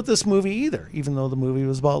in love with this movie either, even though the movie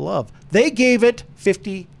was about love. They gave it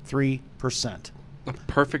 53%. A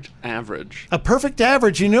perfect average. A perfect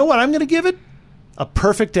average. You know what I'm going to give it? A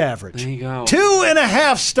perfect average. There you go.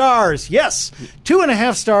 2.5 stars. Yes,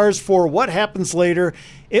 2.5 stars for What Happens Later.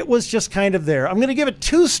 It was just kind of there. I'm going to give it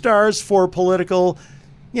 2 stars for political.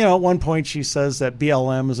 At one point she says that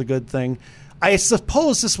BLM is a good thing. I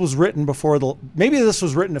suppose this was written maybe this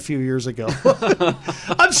was written a few years ago.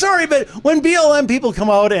 I'm sorry, but when BLM people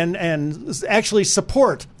come out and actually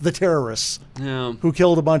support the terrorists who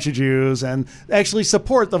killed a bunch of Jews and actually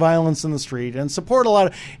support the violence in the street and support a lot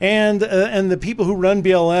of, and the people who run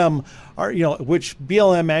BLM are, which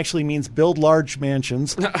BLM actually means build large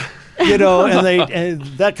mansions, and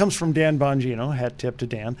that comes from Dan Bongino, hat tip to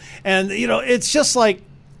Dan. And, it's just like,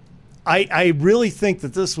 I really think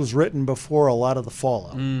that this was written before a lot of the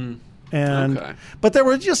fallout. But there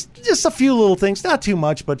were just a few little things, not too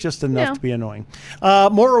much, but just enough to be annoying.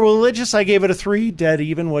 More religious, I gave it a 3, dead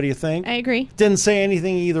even. What do you think? I agree. Didn't say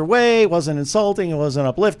anything either way. It wasn't insulting. It wasn't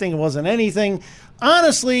uplifting. It wasn't anything.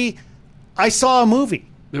 Honestly, I saw a movie.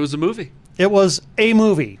 It was a movie. It was a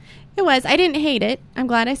movie. It was. I didn't hate it. I'm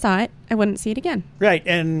glad I saw it. I wouldn't see it again. Right.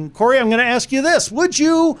 And Corey, I'm going to ask you this. Would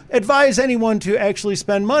you advise anyone to actually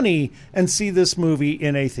spend money and see this movie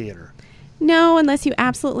in a theater? No, unless you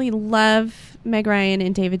absolutely love Meg Ryan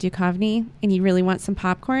and David Duchovny and you really want some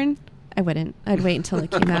popcorn. I wouldn't. I'd wait until it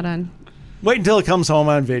came out on... Wait until it comes home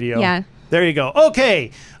on video. Yeah. There you go.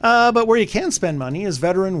 Okay. But where you can spend money is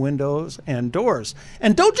Veteran Windows and Doors.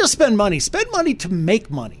 And don't just spend money to make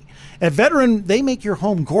money. At Veteran, they make your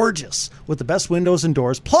home gorgeous with the best windows and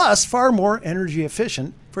doors, plus far more energy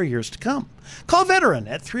efficient for years to come. Call Veteran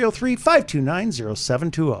at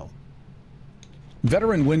 303-529-0720.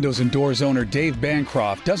 Veteran Windows and Doors owner Dave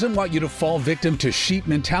Bancroft doesn't want you to fall victim to sheep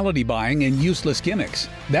mentality buying and useless gimmicks.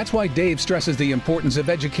 That's why Dave stresses the importance of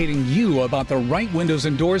educating you about the right windows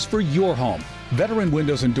and doors for your home. Veteran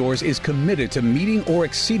Windows and Doors is committed to meeting or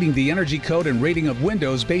exceeding the energy code and rating of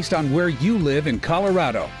windows based on where you live in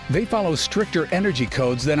Colorado. They follow stricter energy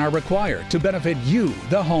codes than are required to benefit you,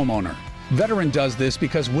 the homeowner. Veteran does this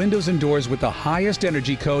because windows and doors with the highest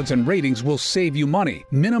energy codes and ratings will save you money,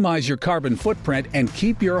 minimize your carbon footprint, and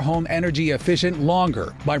keep your home energy efficient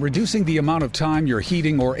longer by reducing the amount of time your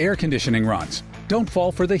heating or air conditioning runs. Don't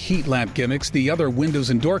fall for the heat lamp gimmicks the other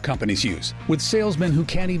windows and door companies use, with salesmen who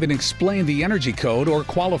can't even explain the energy code or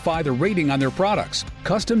qualify the rating on their products.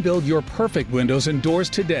 Custom build your perfect windows and doors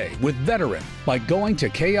today with Veteran by going to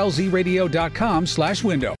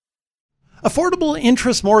klzradio.com/window. Affordable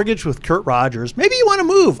interest mortgage with Kurt Rogers. Maybe you want to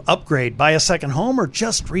move, upgrade, buy a second home, or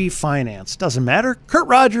just refinance. Doesn't matter. Kurt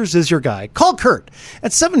Rogers is your guy. Call Kurt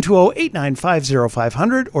at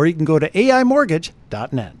 720-895-0500, or you can go to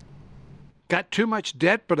aimortgage.net. Got too much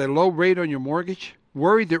debt but a low rate on your mortgage?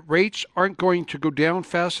 Worried that rates aren't going to go down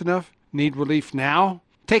fast enough? Need relief now?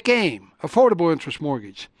 Take AIM, Affordable Interest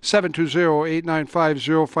Mortgage,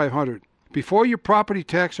 720-895-0500. Before your property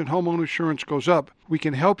tax and homeowner insurance goes up, we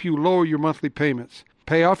can help you lower your monthly payments,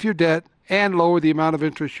 pay off your debt, and lower the amount of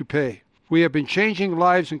interest you pay. We have been changing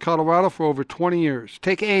lives in Colorado for over 20 years.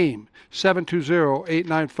 Take AIM,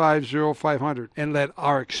 720-895-0500, and let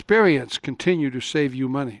our experience continue to save you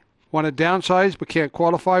money. Want to downsize but can't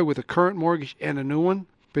qualify with a current mortgage and a new one?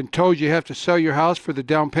 Been told you have to sell your house for the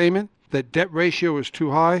down payment? That debt ratio is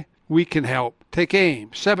too high? We can help. Take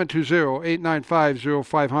AIM,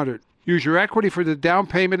 720-895-0500. Use your equity for the down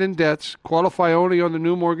payment and debts, qualify only on the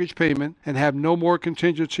new mortgage payment, and have no more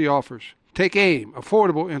contingency offers. Take AIM,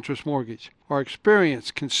 Affordable Interest Mortgage. Our experience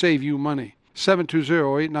can save you money.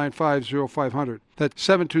 720-895-0500. That's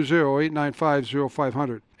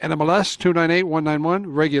 720-895-0500. NMLS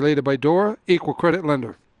 298191, regulated by DORA, equal credit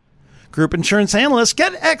lender. Group insurance analysts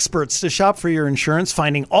get experts to shop for your insurance,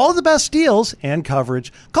 finding all the best deals and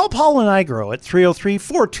coverage. Call Paul and Igro at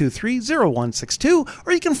 303-423-0162,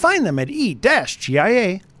 or you can find them at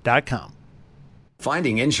e-gia.com.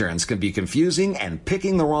 Finding insurance can be confusing, and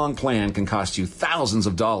picking the wrong plan can cost you thousands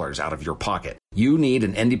of dollars out of your pocket. You need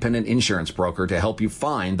an independent insurance broker to help you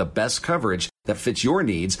find the best coverage that fits your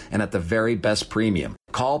needs and at the very best premium.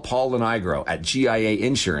 Call Paul and Igro at GIA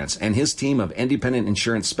Insurance, and his team of independent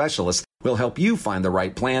insurance specialists will help you find the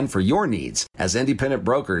right plan for your needs. As independent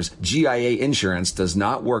brokers, GIA Insurance does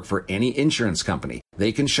not work for any insurance company.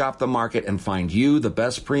 They can shop the market and find you the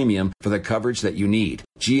best premium for the coverage that you need.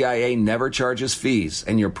 GIA never charges fees,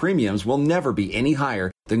 and your premiums will never be any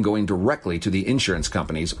higher than going directly to the insurance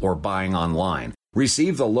companies or buying online.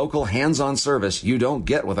 Receive the local hands-on service you don't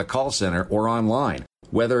get with a call center or online.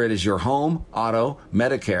 Whether it is your home, auto,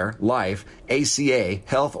 Medicare, life, ACA,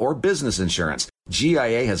 health, or business insurance,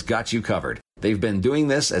 GIA has got you covered. They've been doing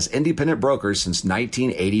this as independent brokers since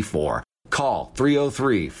 1984. Call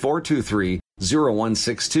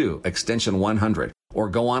 303-423-0162, extension 100, or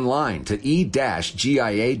go online to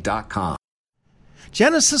e-gia.com.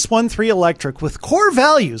 Genesis 1-3 Electric, with core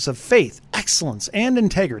values of faith, excellence, and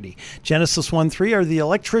integrity. Genesis 1-3 are the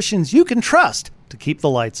electricians you can trust to keep the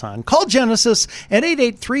lights on. Call Genesis at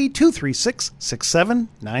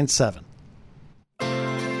 883-236-6797.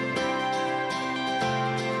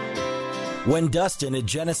 When Dustin at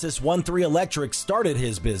Genesis 1-3 Electric started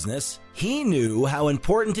his business, he knew how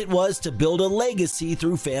important it was to build a legacy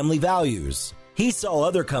through family values. He saw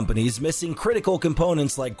other companies missing critical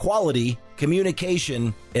components like quality,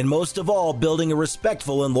 communication, and most of all, building a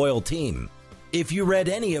respectful and loyal team. If you read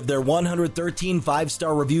any of their 113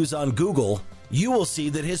 5-star reviews on Google, you will see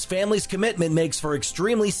that his family's commitment makes for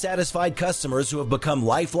extremely satisfied customers who have become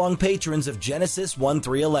lifelong patrons of Genesis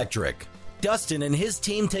 1-3 Electric. Dustin and his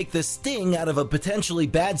team take the sting out of a potentially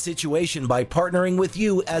bad situation by partnering with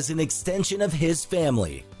you as an extension of his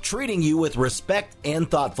family, treating you with respect and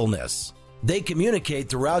thoughtfulness. They communicate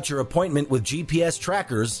throughout your appointment with GPS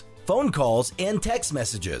trackers, phone calls, and text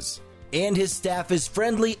messages. And his staff is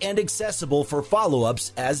friendly and accessible for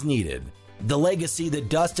follow-ups as needed. The legacy that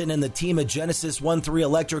Dustin and the team at Genesis 1-3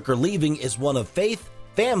 Electric are leaving is one of faith,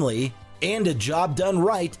 family, and a job done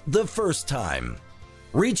right the first time.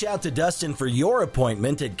 Reach out to Dustin for your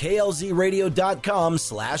appointment at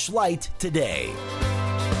klzradio.com/light today.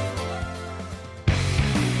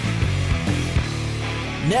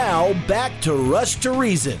 Now back to Rush to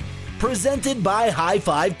Reason, presented by High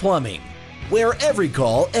Five Plumbing, where every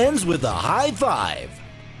call ends with a high five.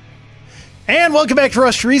 And welcome back to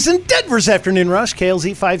Rush to Reason, Denver's Afternoon Rush,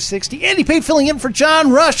 KLZ 560. Andy Pate filling in for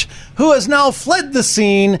John Rush, who has now fled the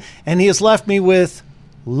scene, and he has left me with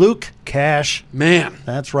Luke Cash. Man.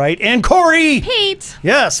 That's right. And Corey. Pete.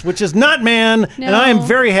 Yes, which is not man. No. And I am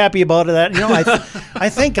very happy about that. You know, I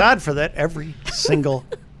thank God for that every single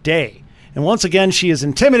day. And once again, she is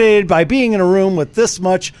intimidated by being in a room with this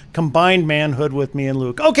much combined manhood with me and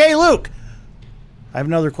Luke. Okay, Luke, I have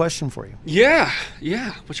another question for you. Yeah.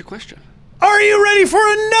 What's your question? Are you ready for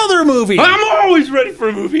another movie? I'm always ready for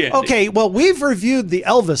a movie, Andy. Okay, well, we've reviewed the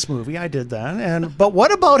Elvis movie. I did that. But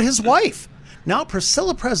what about his wife? Now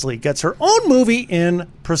Priscilla Presley gets her own movie in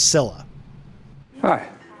Priscilla. Hi.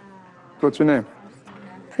 What's your name?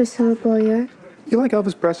 Priscilla Boyer. You like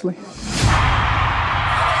Elvis Presley?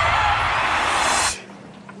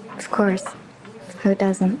 Of course. Who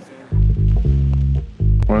doesn't?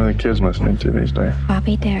 What are the kids listening to these days?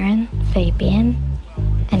 Bobby Darin, Fabian,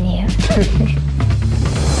 and you.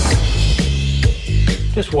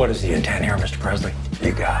 Just what is the intent here, Mr. Presley?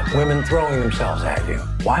 You got women throwing themselves at you.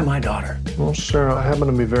 Why my daughter? Well, sir, I happen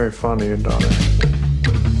to be very fond of your daughter.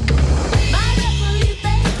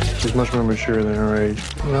 She's much more mature than her age.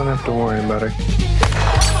 You don't have to worry about her.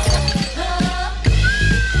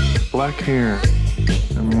 Black hair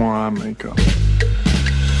and more eye makeup.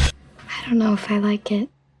 I don't know if I like it.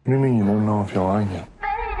 What do you mean you don't know if you like it?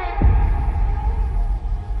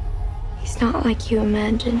 He's not like you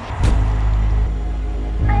imagine.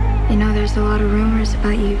 You know, there's a lot of rumors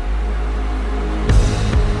about you.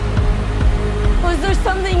 Was there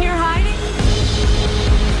something you're hiding?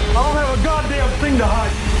 I don't have a goddamn thing to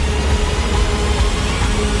hide.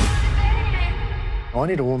 Oh, I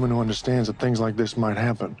need a woman who understands that things like this might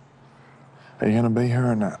happen. Are you gonna be here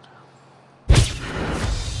or not?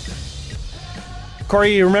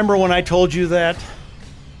 Corey, you remember when I told you that?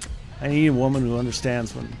 I need a woman who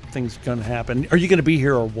understands when things are going to happen. Are you going to be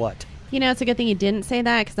here or what? You know, it's a good thing you didn't say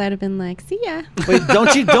that because I'd have been like, see ya. Wait,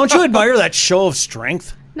 don't you admire that show of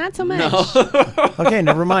strength? Not so much. Okay,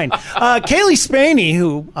 never mind. Kaylee Spaney,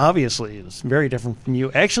 who obviously is very different from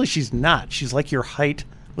you. Actually, she's not. She's like your height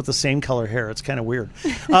with the same color hair. It's kind of weird.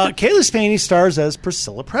 Kaylee Spaney stars as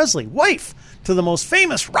Priscilla Presley, wife to the most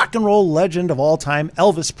famous rock and roll legend of all time,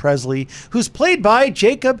 Elvis Presley, who's played by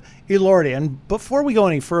Jacob Elordi. And before we go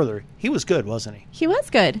any further, he was good, wasn't he? He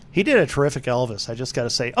was good. He did a terrific Elvis, I just got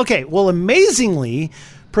to say. Okay, well, amazingly,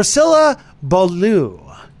 Priscilla Beaulieu,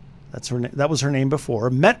 that was her name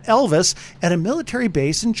before, met Elvis at a military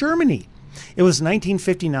base in Germany. It was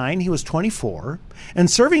 1959. He was 24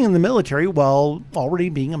 and serving in the military while already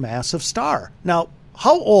being a massive star. Now,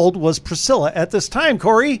 how old was Priscilla at this time,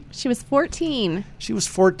 Corey? She was 14. She was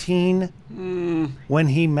 14 when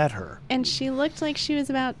he met her. And she looked like she was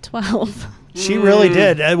about 12. She really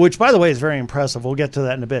did, which, by the way, is very impressive. We'll get to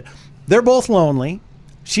that in a bit. They're both lonely.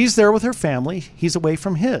 She's there with her family. He's away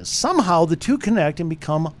from his. Somehow, the two connect and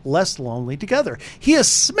become less lonely together. He is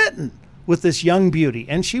smitten with this young beauty,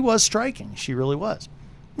 and she was striking. She really was.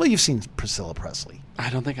 Well, you've seen Priscilla Presley. I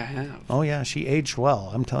don't think I have. Oh, yeah, she aged well.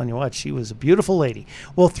 I'm telling you what, she was a beautiful lady.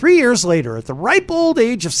 Well, 3 years later, at the ripe old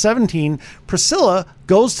age of 17, Priscilla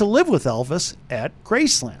goes to live with Elvis at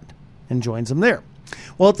Graceland and joins him there.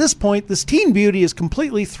 Well, at this point, this teen beauty is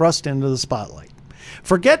completely thrust into the spotlight.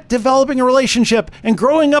 Forget developing a relationship and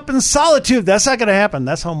growing up in solitude. That's not going to happen.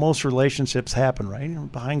 That's how most relationships happen,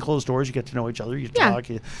 right? Behind closed doors, you get to know each other, you talk.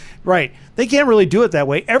 Right. They can't really do it that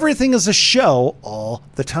way. Everything is a show all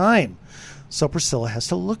the time. So Priscilla has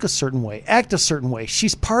to look a certain way, act a certain way.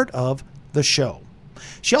 She's part of the show.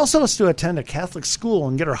 She also has to attend a Catholic school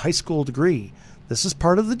and get her high school degree. This is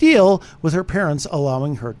part of the deal with her parents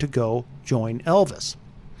allowing her to go join Elvis.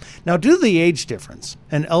 Now, due to the age difference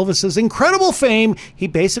and Elvis's incredible fame, he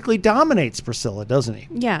basically dominates Priscilla, doesn't he?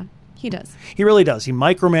 Yeah, he does. He really does. He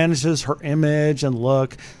micromanages her image and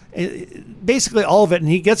look, basically all of it,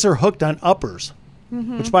 and he gets her hooked on uppers.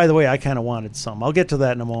 Mm-hmm. Which, by the way, I kind of wanted some. I'll get to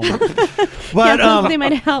that in a moment. But yeah, they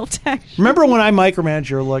might have helped, actually. Remember when I micromanage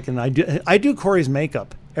your look, and I do Corey's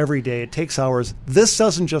makeup every day. It takes hours. This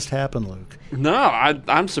doesn't just happen, Luke. No,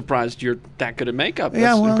 I'm surprised you're that good at makeup. That's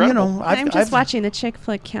yeah, well, incredible. you know, I'm just watching the chick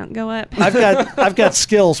flick count go up. I've got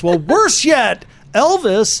skills. Well, worse yet,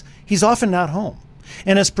 Elvis, he's often not home.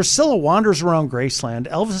 And as Priscilla wanders around Graceland,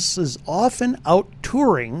 Elvis is often out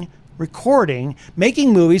touring, recording,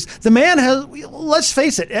 making movies. The man has, let's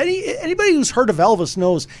face it, anybody who's heard of Elvis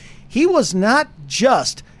knows he was not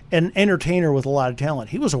just an entertainer with a lot of talent.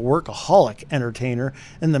 He was a workaholic entertainer,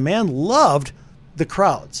 and the man loved the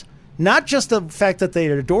crowds. Not just the fact that they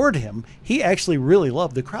adored him, he actually really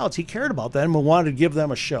loved the crowds. He cared about them and wanted to give them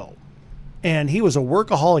a show. And he was a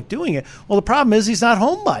workaholic doing it. Well, the problem is he's not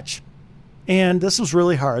home much. And this was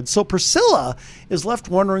really hard. So Priscilla is left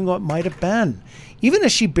wondering what might have been. Even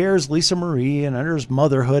as she bears Lisa Marie and enters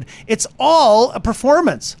motherhood, it's all a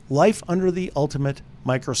performance. Life under the ultimate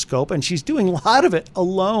microscope, and she's doing a lot of it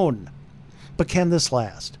alone. But can this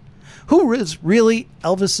last? Who is really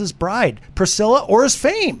Elvis's bride, Priscilla or his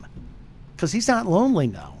fame? Because he's not lonely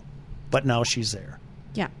now, but now she's there.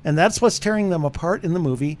 Yeah. And that's what's tearing them apart in the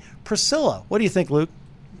movie Priscilla. What do you think, Luke?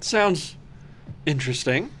 Sounds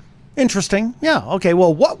interesting. Interesting. Yeah. Okay.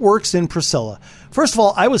 Well, what works in Priscilla? First of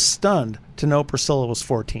all, I was stunned to know Priscilla was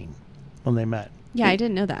 14 when they met. Yeah, I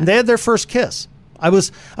didn't know that. They had their first kiss. I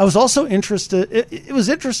was also interested. It was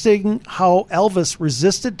interesting how Elvis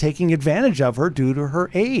resisted taking advantage of her due to her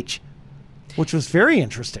age, which was very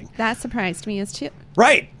interesting. That surprised me as too.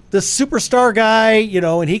 Right. The superstar guy,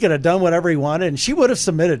 and he could have done whatever he wanted, and she would have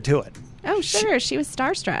submitted to it. Oh, sure. She was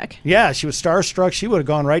starstruck. Yeah, she was starstruck. She would have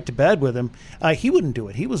gone right to bed with him. He wouldn't do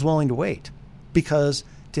it. He was willing to wait because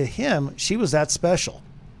to him, she was that special.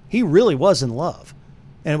 He really was in love.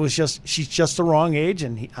 And it was just, she's just the wrong age,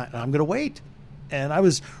 and I'm going to wait. And I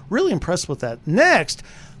was really impressed with that. Next,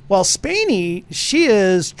 while Spaney, she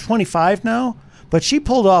is 25 now, but she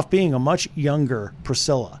pulled off being a much younger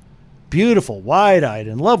Priscilla. beautiful, wide-eyed,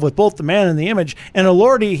 in love with both the man and the image. And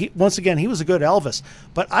Elordi, once again, he was a good Elvis.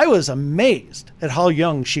 But I was amazed at how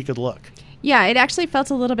young she could look. Yeah, it actually felt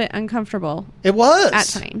a little bit uncomfortable. It was at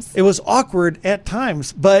times. It was awkward at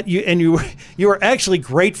times, but you were actually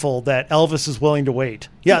grateful that Elvis is willing to wait.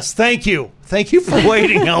 Yes, thank you for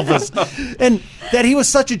waiting, Elvis, and that he was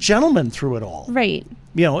such a gentleman through it all. Right.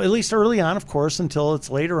 You know, at least early on, of course, until it's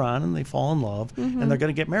later on and they fall in love and they're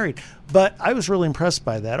going to get married. But I was really impressed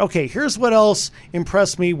by that. Okay, here's what else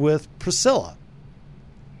impressed me with Priscilla.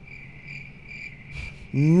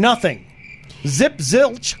 Nothing. Zip,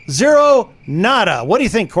 zilch, zero, nada. What do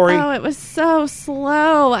you think, Corey? Oh, it was so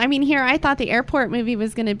slow. I mean, here, I thought the airport movie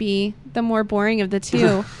was going to be the more boring of the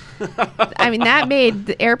two. I mean, that made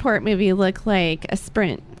the airport movie look like a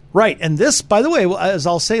sprint. Right. And this, by the way, as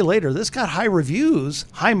I'll say later, this got high reviews,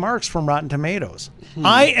 high marks from Rotten Tomatoes.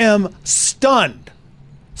 I am stunned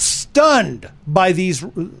by these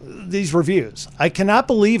reviews. I cannot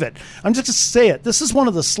believe it. I'm just going to say it. This is one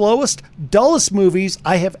of the slowest, dullest movies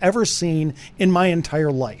I have ever seen in my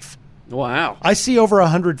entire life. Wow. I see over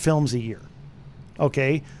 100 films a year.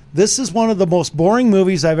 Okay? This is one of the most boring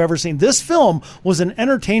movies I've ever seen. This film was an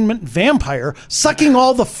entertainment vampire sucking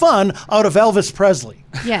all the fun out of Elvis Presley.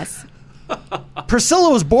 Yes.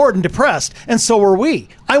 Priscilla was bored and depressed, and so were we.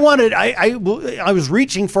 I was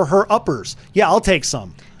reaching for her uppers. Yeah, I'll take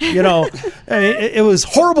some. You know, it was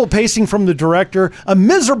horrible pacing from the director, a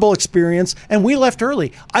miserable experience, and we left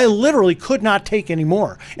early. I literally could not take any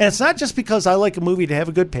more. And it's not just because I like a movie to have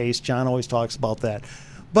a good pace. John always talks about that.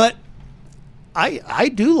 But I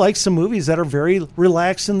do like some movies that are very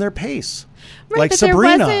relaxed in their pace. Right, like but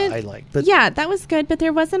Sabrina, I like. But yeah, that was good, but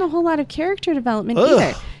there wasn't a whole lot of character development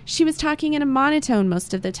either. She was talking in a monotone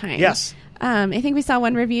most of the time. Yes. I think we saw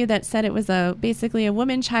one review that said it was basically a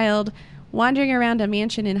woman child wandering around a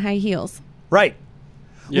mansion in high heels. Right.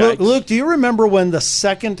 Luke, do you remember when the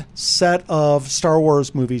second set of Star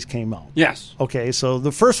Wars movies came out? Yes. Okay, so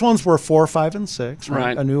the first ones were 4, 5, and 6,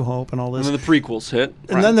 right? A New Hope and all this. And then the prequels hit.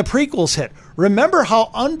 And then the prequels hit. Remember how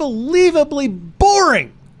unbelievably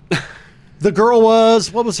boring the girl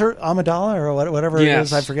was? What was her? Amidala or whatever it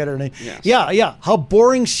is. I forget her name. Yes. Yeah. How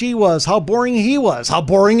boring she was. How boring he was. How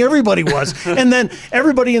boring everybody was. And then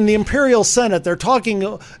everybody in the Imperial Senate, they're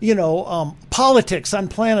talking, politics on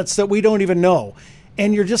planets that we don't even know.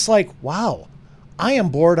 And you're just like, wow, I am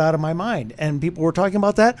bored out of my mind. And people were talking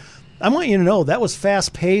about that. I want you to know that was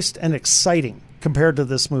fast-paced and exciting compared to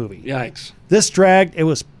this movie. Yikes. This dragged. It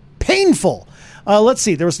was painful. Let's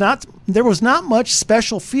see. There was not much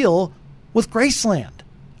special feel with Graceland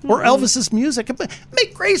or Elvis's music.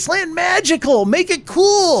 Make Graceland magical. Make it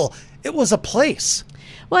cool. It was a place.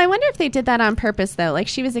 Well, I wonder if they did that on purpose, though. Like,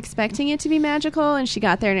 she was expecting it to be magical, and she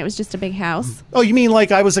got there, and it was just a big house. Oh, you mean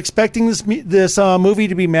like I was expecting this movie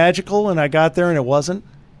to be magical, and I got there, and it wasn't?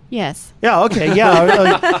 Yes. Yeah, okay,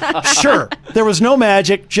 yeah. Sure. There was no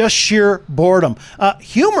magic, just sheer boredom.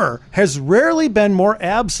 Humor has rarely been more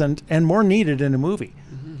absent and more needed in a movie.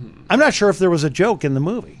 I'm not sure if there was a joke in the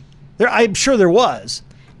movie. I'm sure there was.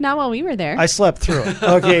 Not while we were there. I slept through it.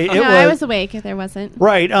 Okay, I was awake if there wasn't.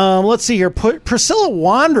 Right. Let's see here. Priscilla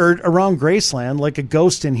wandered around Graceland like a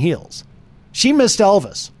ghost in heels. She missed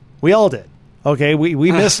Elvis. We all did. Okay,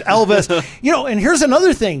 we missed Elvis. And here's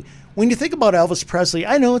another thing. When you think about Elvis Presley,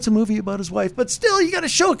 I know it's a movie about his wife, but still, you got to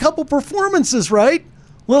show a couple performances, right?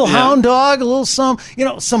 Little hound dog, a little some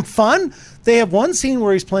fun. They have one scene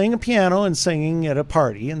where he's playing a piano and singing at a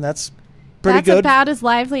party, and that's pretty good. That's about as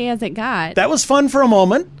lively as it got. That was fun for a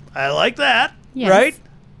moment. I like that. Yes. Right?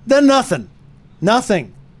 Then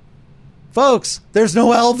nothing. Folks, there's no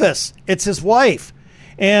Elvis. It's his wife.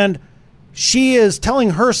 And she is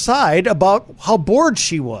telling her side about how bored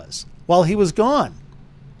she was while he was gone.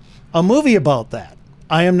 A movie about that.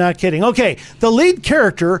 I am not kidding. Okay, the lead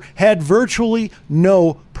character had virtually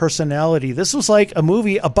no personality. This was like a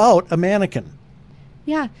movie about a mannequin.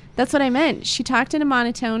 Yeah, that's what I meant. She talked in a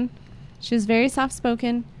monotone. She was very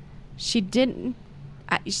soft-spoken. She just didn't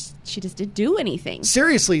do anything.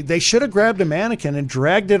 Seriously, they should have grabbed a mannequin and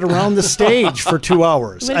dragged it around the stage for 2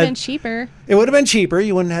 hours. It would have been cheaper. It would have been cheaper.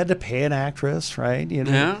 You wouldn't have had to pay an actress, right?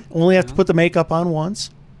 Only have to put the makeup on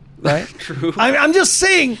once, right? True. I'm just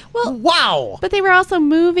saying, wow. But they were also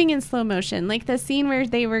moving in slow motion. Like the scene where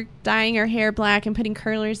they were dyeing her hair black and putting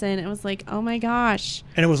curlers in. It was like, oh my gosh.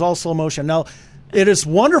 And it was all slow motion. Now, it is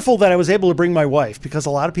wonderful that I was able to bring my wife, because a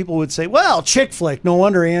lot of people would say, well, chick flick, no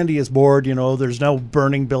wonder Andy is bored. There's no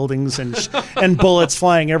burning buildings and bullets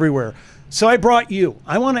flying everywhere. So I brought you.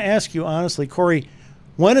 I want to ask you honestly, Corey,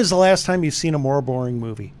 when is the last time you've seen a more boring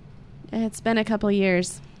movie? It's been a couple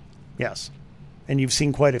years. Yes. And you've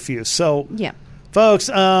seen quite a few. So yeah. Folks,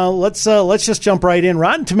 let's just jump right in.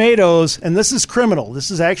 Rotten Tomatoes, and this is criminal.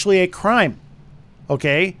 This is actually a crime.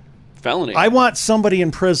 Okay? Felony. I want somebody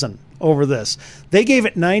in prison over this. They gave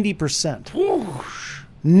it 90%.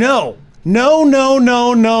 No.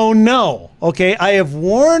 Okay? I have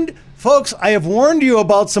warned you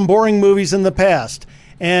about some boring movies in the past.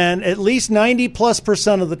 And at least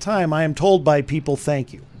 90+% of the time, I am told by people,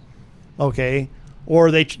 thank you. Okay?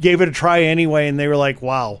 Or they gave it a try anyway, and they were like,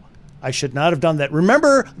 wow. I should not have done that.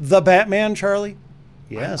 Remember the Batman, Charlie?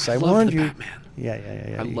 Yes, I warned you. Batman.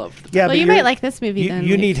 Yeah. I loved the Yeah, well, you might like this movie then.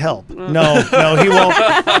 You need help. No, he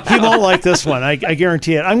won't. He won't like this one. I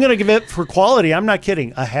guarantee it. I'm going to give it, for quality, I'm not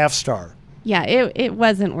kidding, a half star. Yeah, it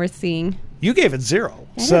wasn't worth seeing. You gave it 0.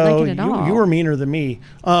 I didn't like it at all. You were meaner than me.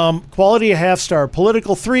 Quality, a half star.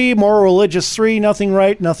 Political, 3. Moral, religious, 3. Nothing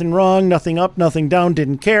right, nothing wrong, nothing up, nothing down,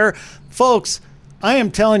 didn't care. Folks, I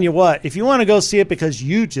am telling you what, if you want to go see it because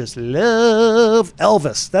you just love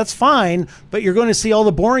Elvis, that's fine, but you're going to see all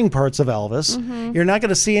the boring parts of Elvis. Mm-hmm. You're not going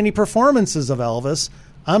to see any performances of Elvis.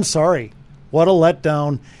 I'm sorry. What a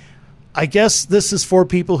letdown. I guess this is for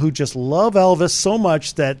people who just love Elvis so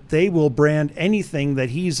much that they will brand anything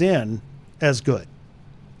that he's in as good.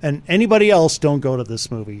 And anybody else, don't go to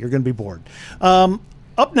this movie. You're going to be bored.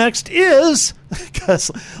 Up next is,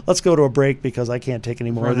 let's go to a break because I can't take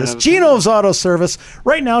any more of this. Geno's Auto Service.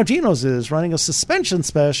 Right now, Geno's is running a suspension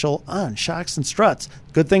special on shocks and struts.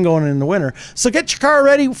 Good thing going in the winter. So get your car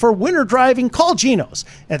ready for winter driving. Call Geno's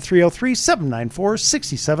at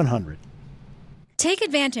 303-794-6700. Take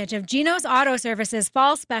advantage of Geno's Auto Service's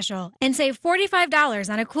fall special and save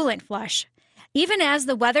 $45 on a coolant flush. Even as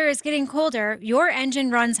the weather is getting colder, your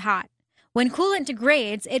engine runs hot. When coolant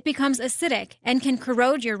degrades, it becomes acidic and can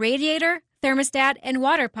corrode your radiator, thermostat, and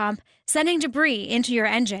water pump, sending debris into your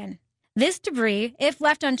engine. This debris, if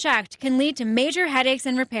left unchecked, can lead to major headaches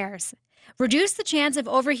and repairs. Reduce the chance of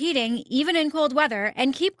overheating, even in cold weather,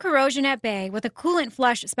 and keep corrosion at bay with a coolant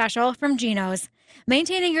flush special from Geno's.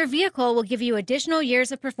 Maintaining your vehicle will give you additional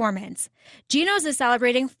years of performance. Geno's is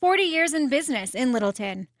celebrating 40 years in business in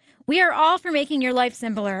Littleton. We are all for making your life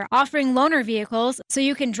simpler, offering loaner vehicles so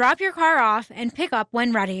you can drop your car off and pick up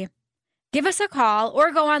when ready. Give us a call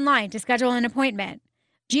or go online to schedule an appointment.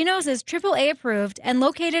 Geno's is AAA approved and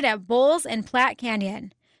located at Bowles and Platte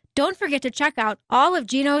Canyon. Don't forget to check out all of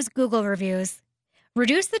Geno's Google reviews.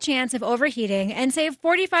 Reduce the chance of overheating and save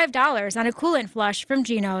 $45 on a coolant flush from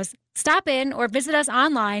Geno's. Stop in or visit us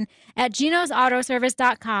online at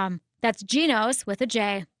genosautoservice.com. That's Geno's with a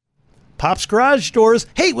J. Pop's Garage Doors.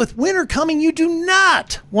 Hey, with winter coming, you do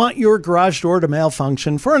not want your garage door to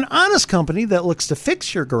malfunction. For an honest company that looks to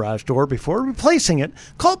fix your garage door before replacing it,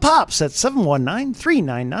 call Pops at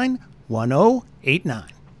 719-399-1089.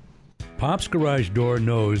 Pop's Garage Door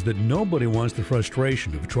knows that nobody wants the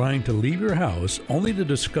frustration of trying to leave your house only to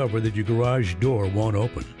discover that your garage door won't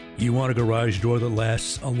open. You want a garage door that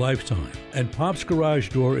lasts a lifetime, and Pop's Garage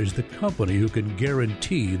Door is the company who can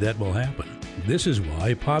guarantee that will happen. This is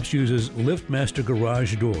why Pops uses LiftMaster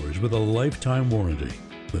Garage Doors with a lifetime warranty.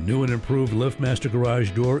 The new and improved LiftMaster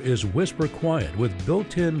Garage Door is whisper quiet with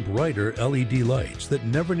built-in brighter LED lights that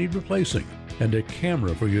never need replacing and a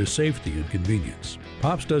camera for your safety and convenience.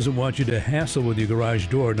 Pops doesn't want you to hassle with your garage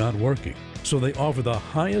door not working, so they offer the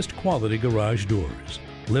highest quality garage doors.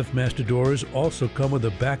 LiftMaster doors also come with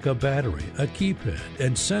a backup battery, a keypad,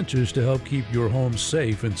 and sensors to help keep your home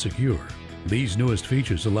safe and secure. These newest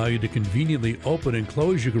features allow you to conveniently open and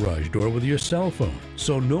close your garage door with your cell phone,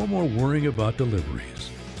 so no more worrying about deliveries.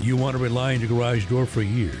 You want to rely on your garage door for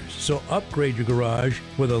years, so upgrade your garage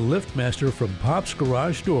with a LiftMaster from Pop's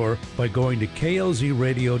Garage Door by going to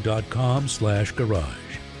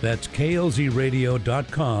klzradio.com/garage. That's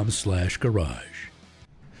klzradio.com/garage.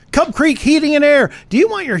 Cub Creek Heating and Air. Do you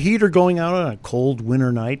want your heater going out on a cold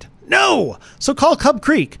winter night? No! So call Cub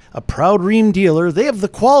Creek, a proud Rheem dealer. They have the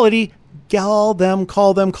quality. Call them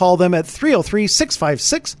at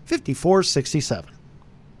 303-656-5467.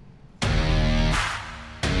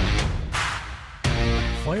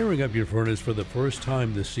 Firing up your furnace for the first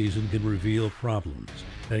time this season can reveal problems,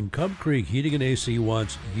 and Cub Creek Heating and AC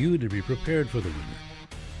wants you to be prepared for the winter.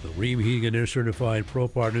 The Rheem Heating and Air Certified Pro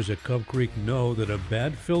Partners at Cub Creek know that a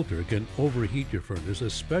bad filter can overheat your furnace,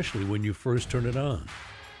 especially when you first turn it on.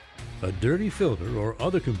 A dirty filter or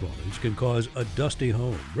other components can cause a dusty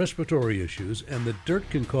home, respiratory issues, and the dirt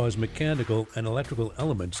can cause mechanical and electrical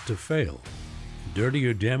elements to fail. Dirty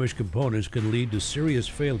or damaged components can lead to serious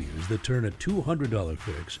failures that turn a $200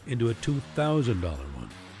 fix into a $2,000 one.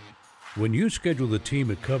 When you schedule the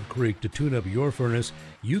team at Cub Creek to tune up your furnace,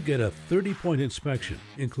 you get a 30-point inspection,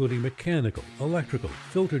 including mechanical, electrical,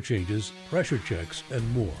 filter changes, pressure checks,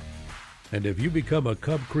 and more. And if you become a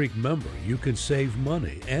Cub Creek member, you can save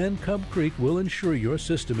money, and Cub Creek will ensure your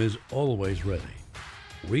system is always ready.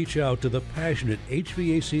 Reach out to the passionate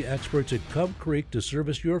HVAC experts at Cub Creek to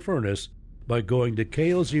service your furnace by going to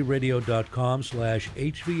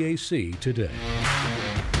klzradio.com/HVAC today.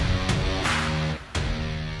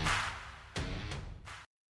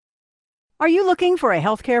 Are you looking for a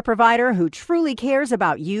healthcare provider who truly cares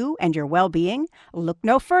about you and your well-being? Look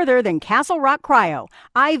no further than Castle Rock Cryo,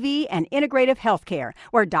 IV and Integrative Healthcare,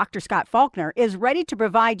 where Dr. Scott Faulkner is ready to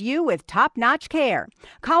provide you with top-notch care.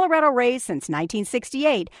 Colorado raised since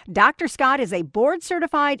 1968, Dr. Scott is a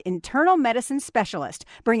board-certified internal medicine specialist,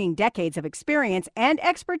 bringing decades of experience and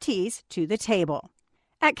expertise to the table.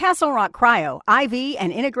 At Castle Rock Cryo, IV,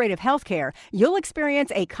 and Integrative Healthcare, you'll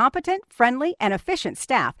experience a competent, friendly, and efficient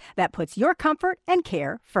staff that puts your comfort and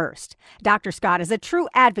care first. Dr. Scott is a true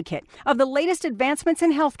advocate of the latest advancements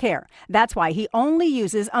in healthcare. That's why he only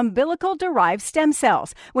uses umbilical-derived stem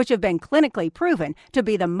cells, which have been clinically proven to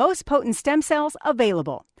be the most potent stem cells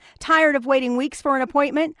available. Tired of waiting weeks for an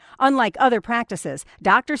appointment? Unlike other practices,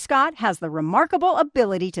 Dr. Scott has the remarkable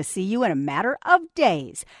ability to see you in a matter of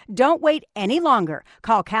days. Don't wait any longer.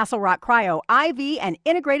 Call Castle Rock Cryo IV and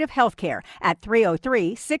Integrative Healthcare at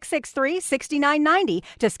 303-663-6990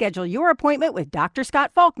 to schedule your appointment with Dr. Scott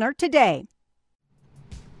Faulkner today.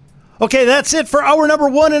 Okay, that's it for hour number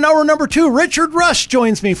 1 and hour number 2. Richard Rush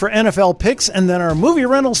joins me for NFL picks, and then our movie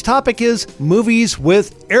rentals topic is movies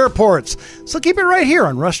with airports. So keep it right here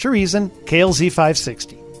on Rush to Reason, KLZ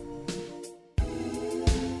 560.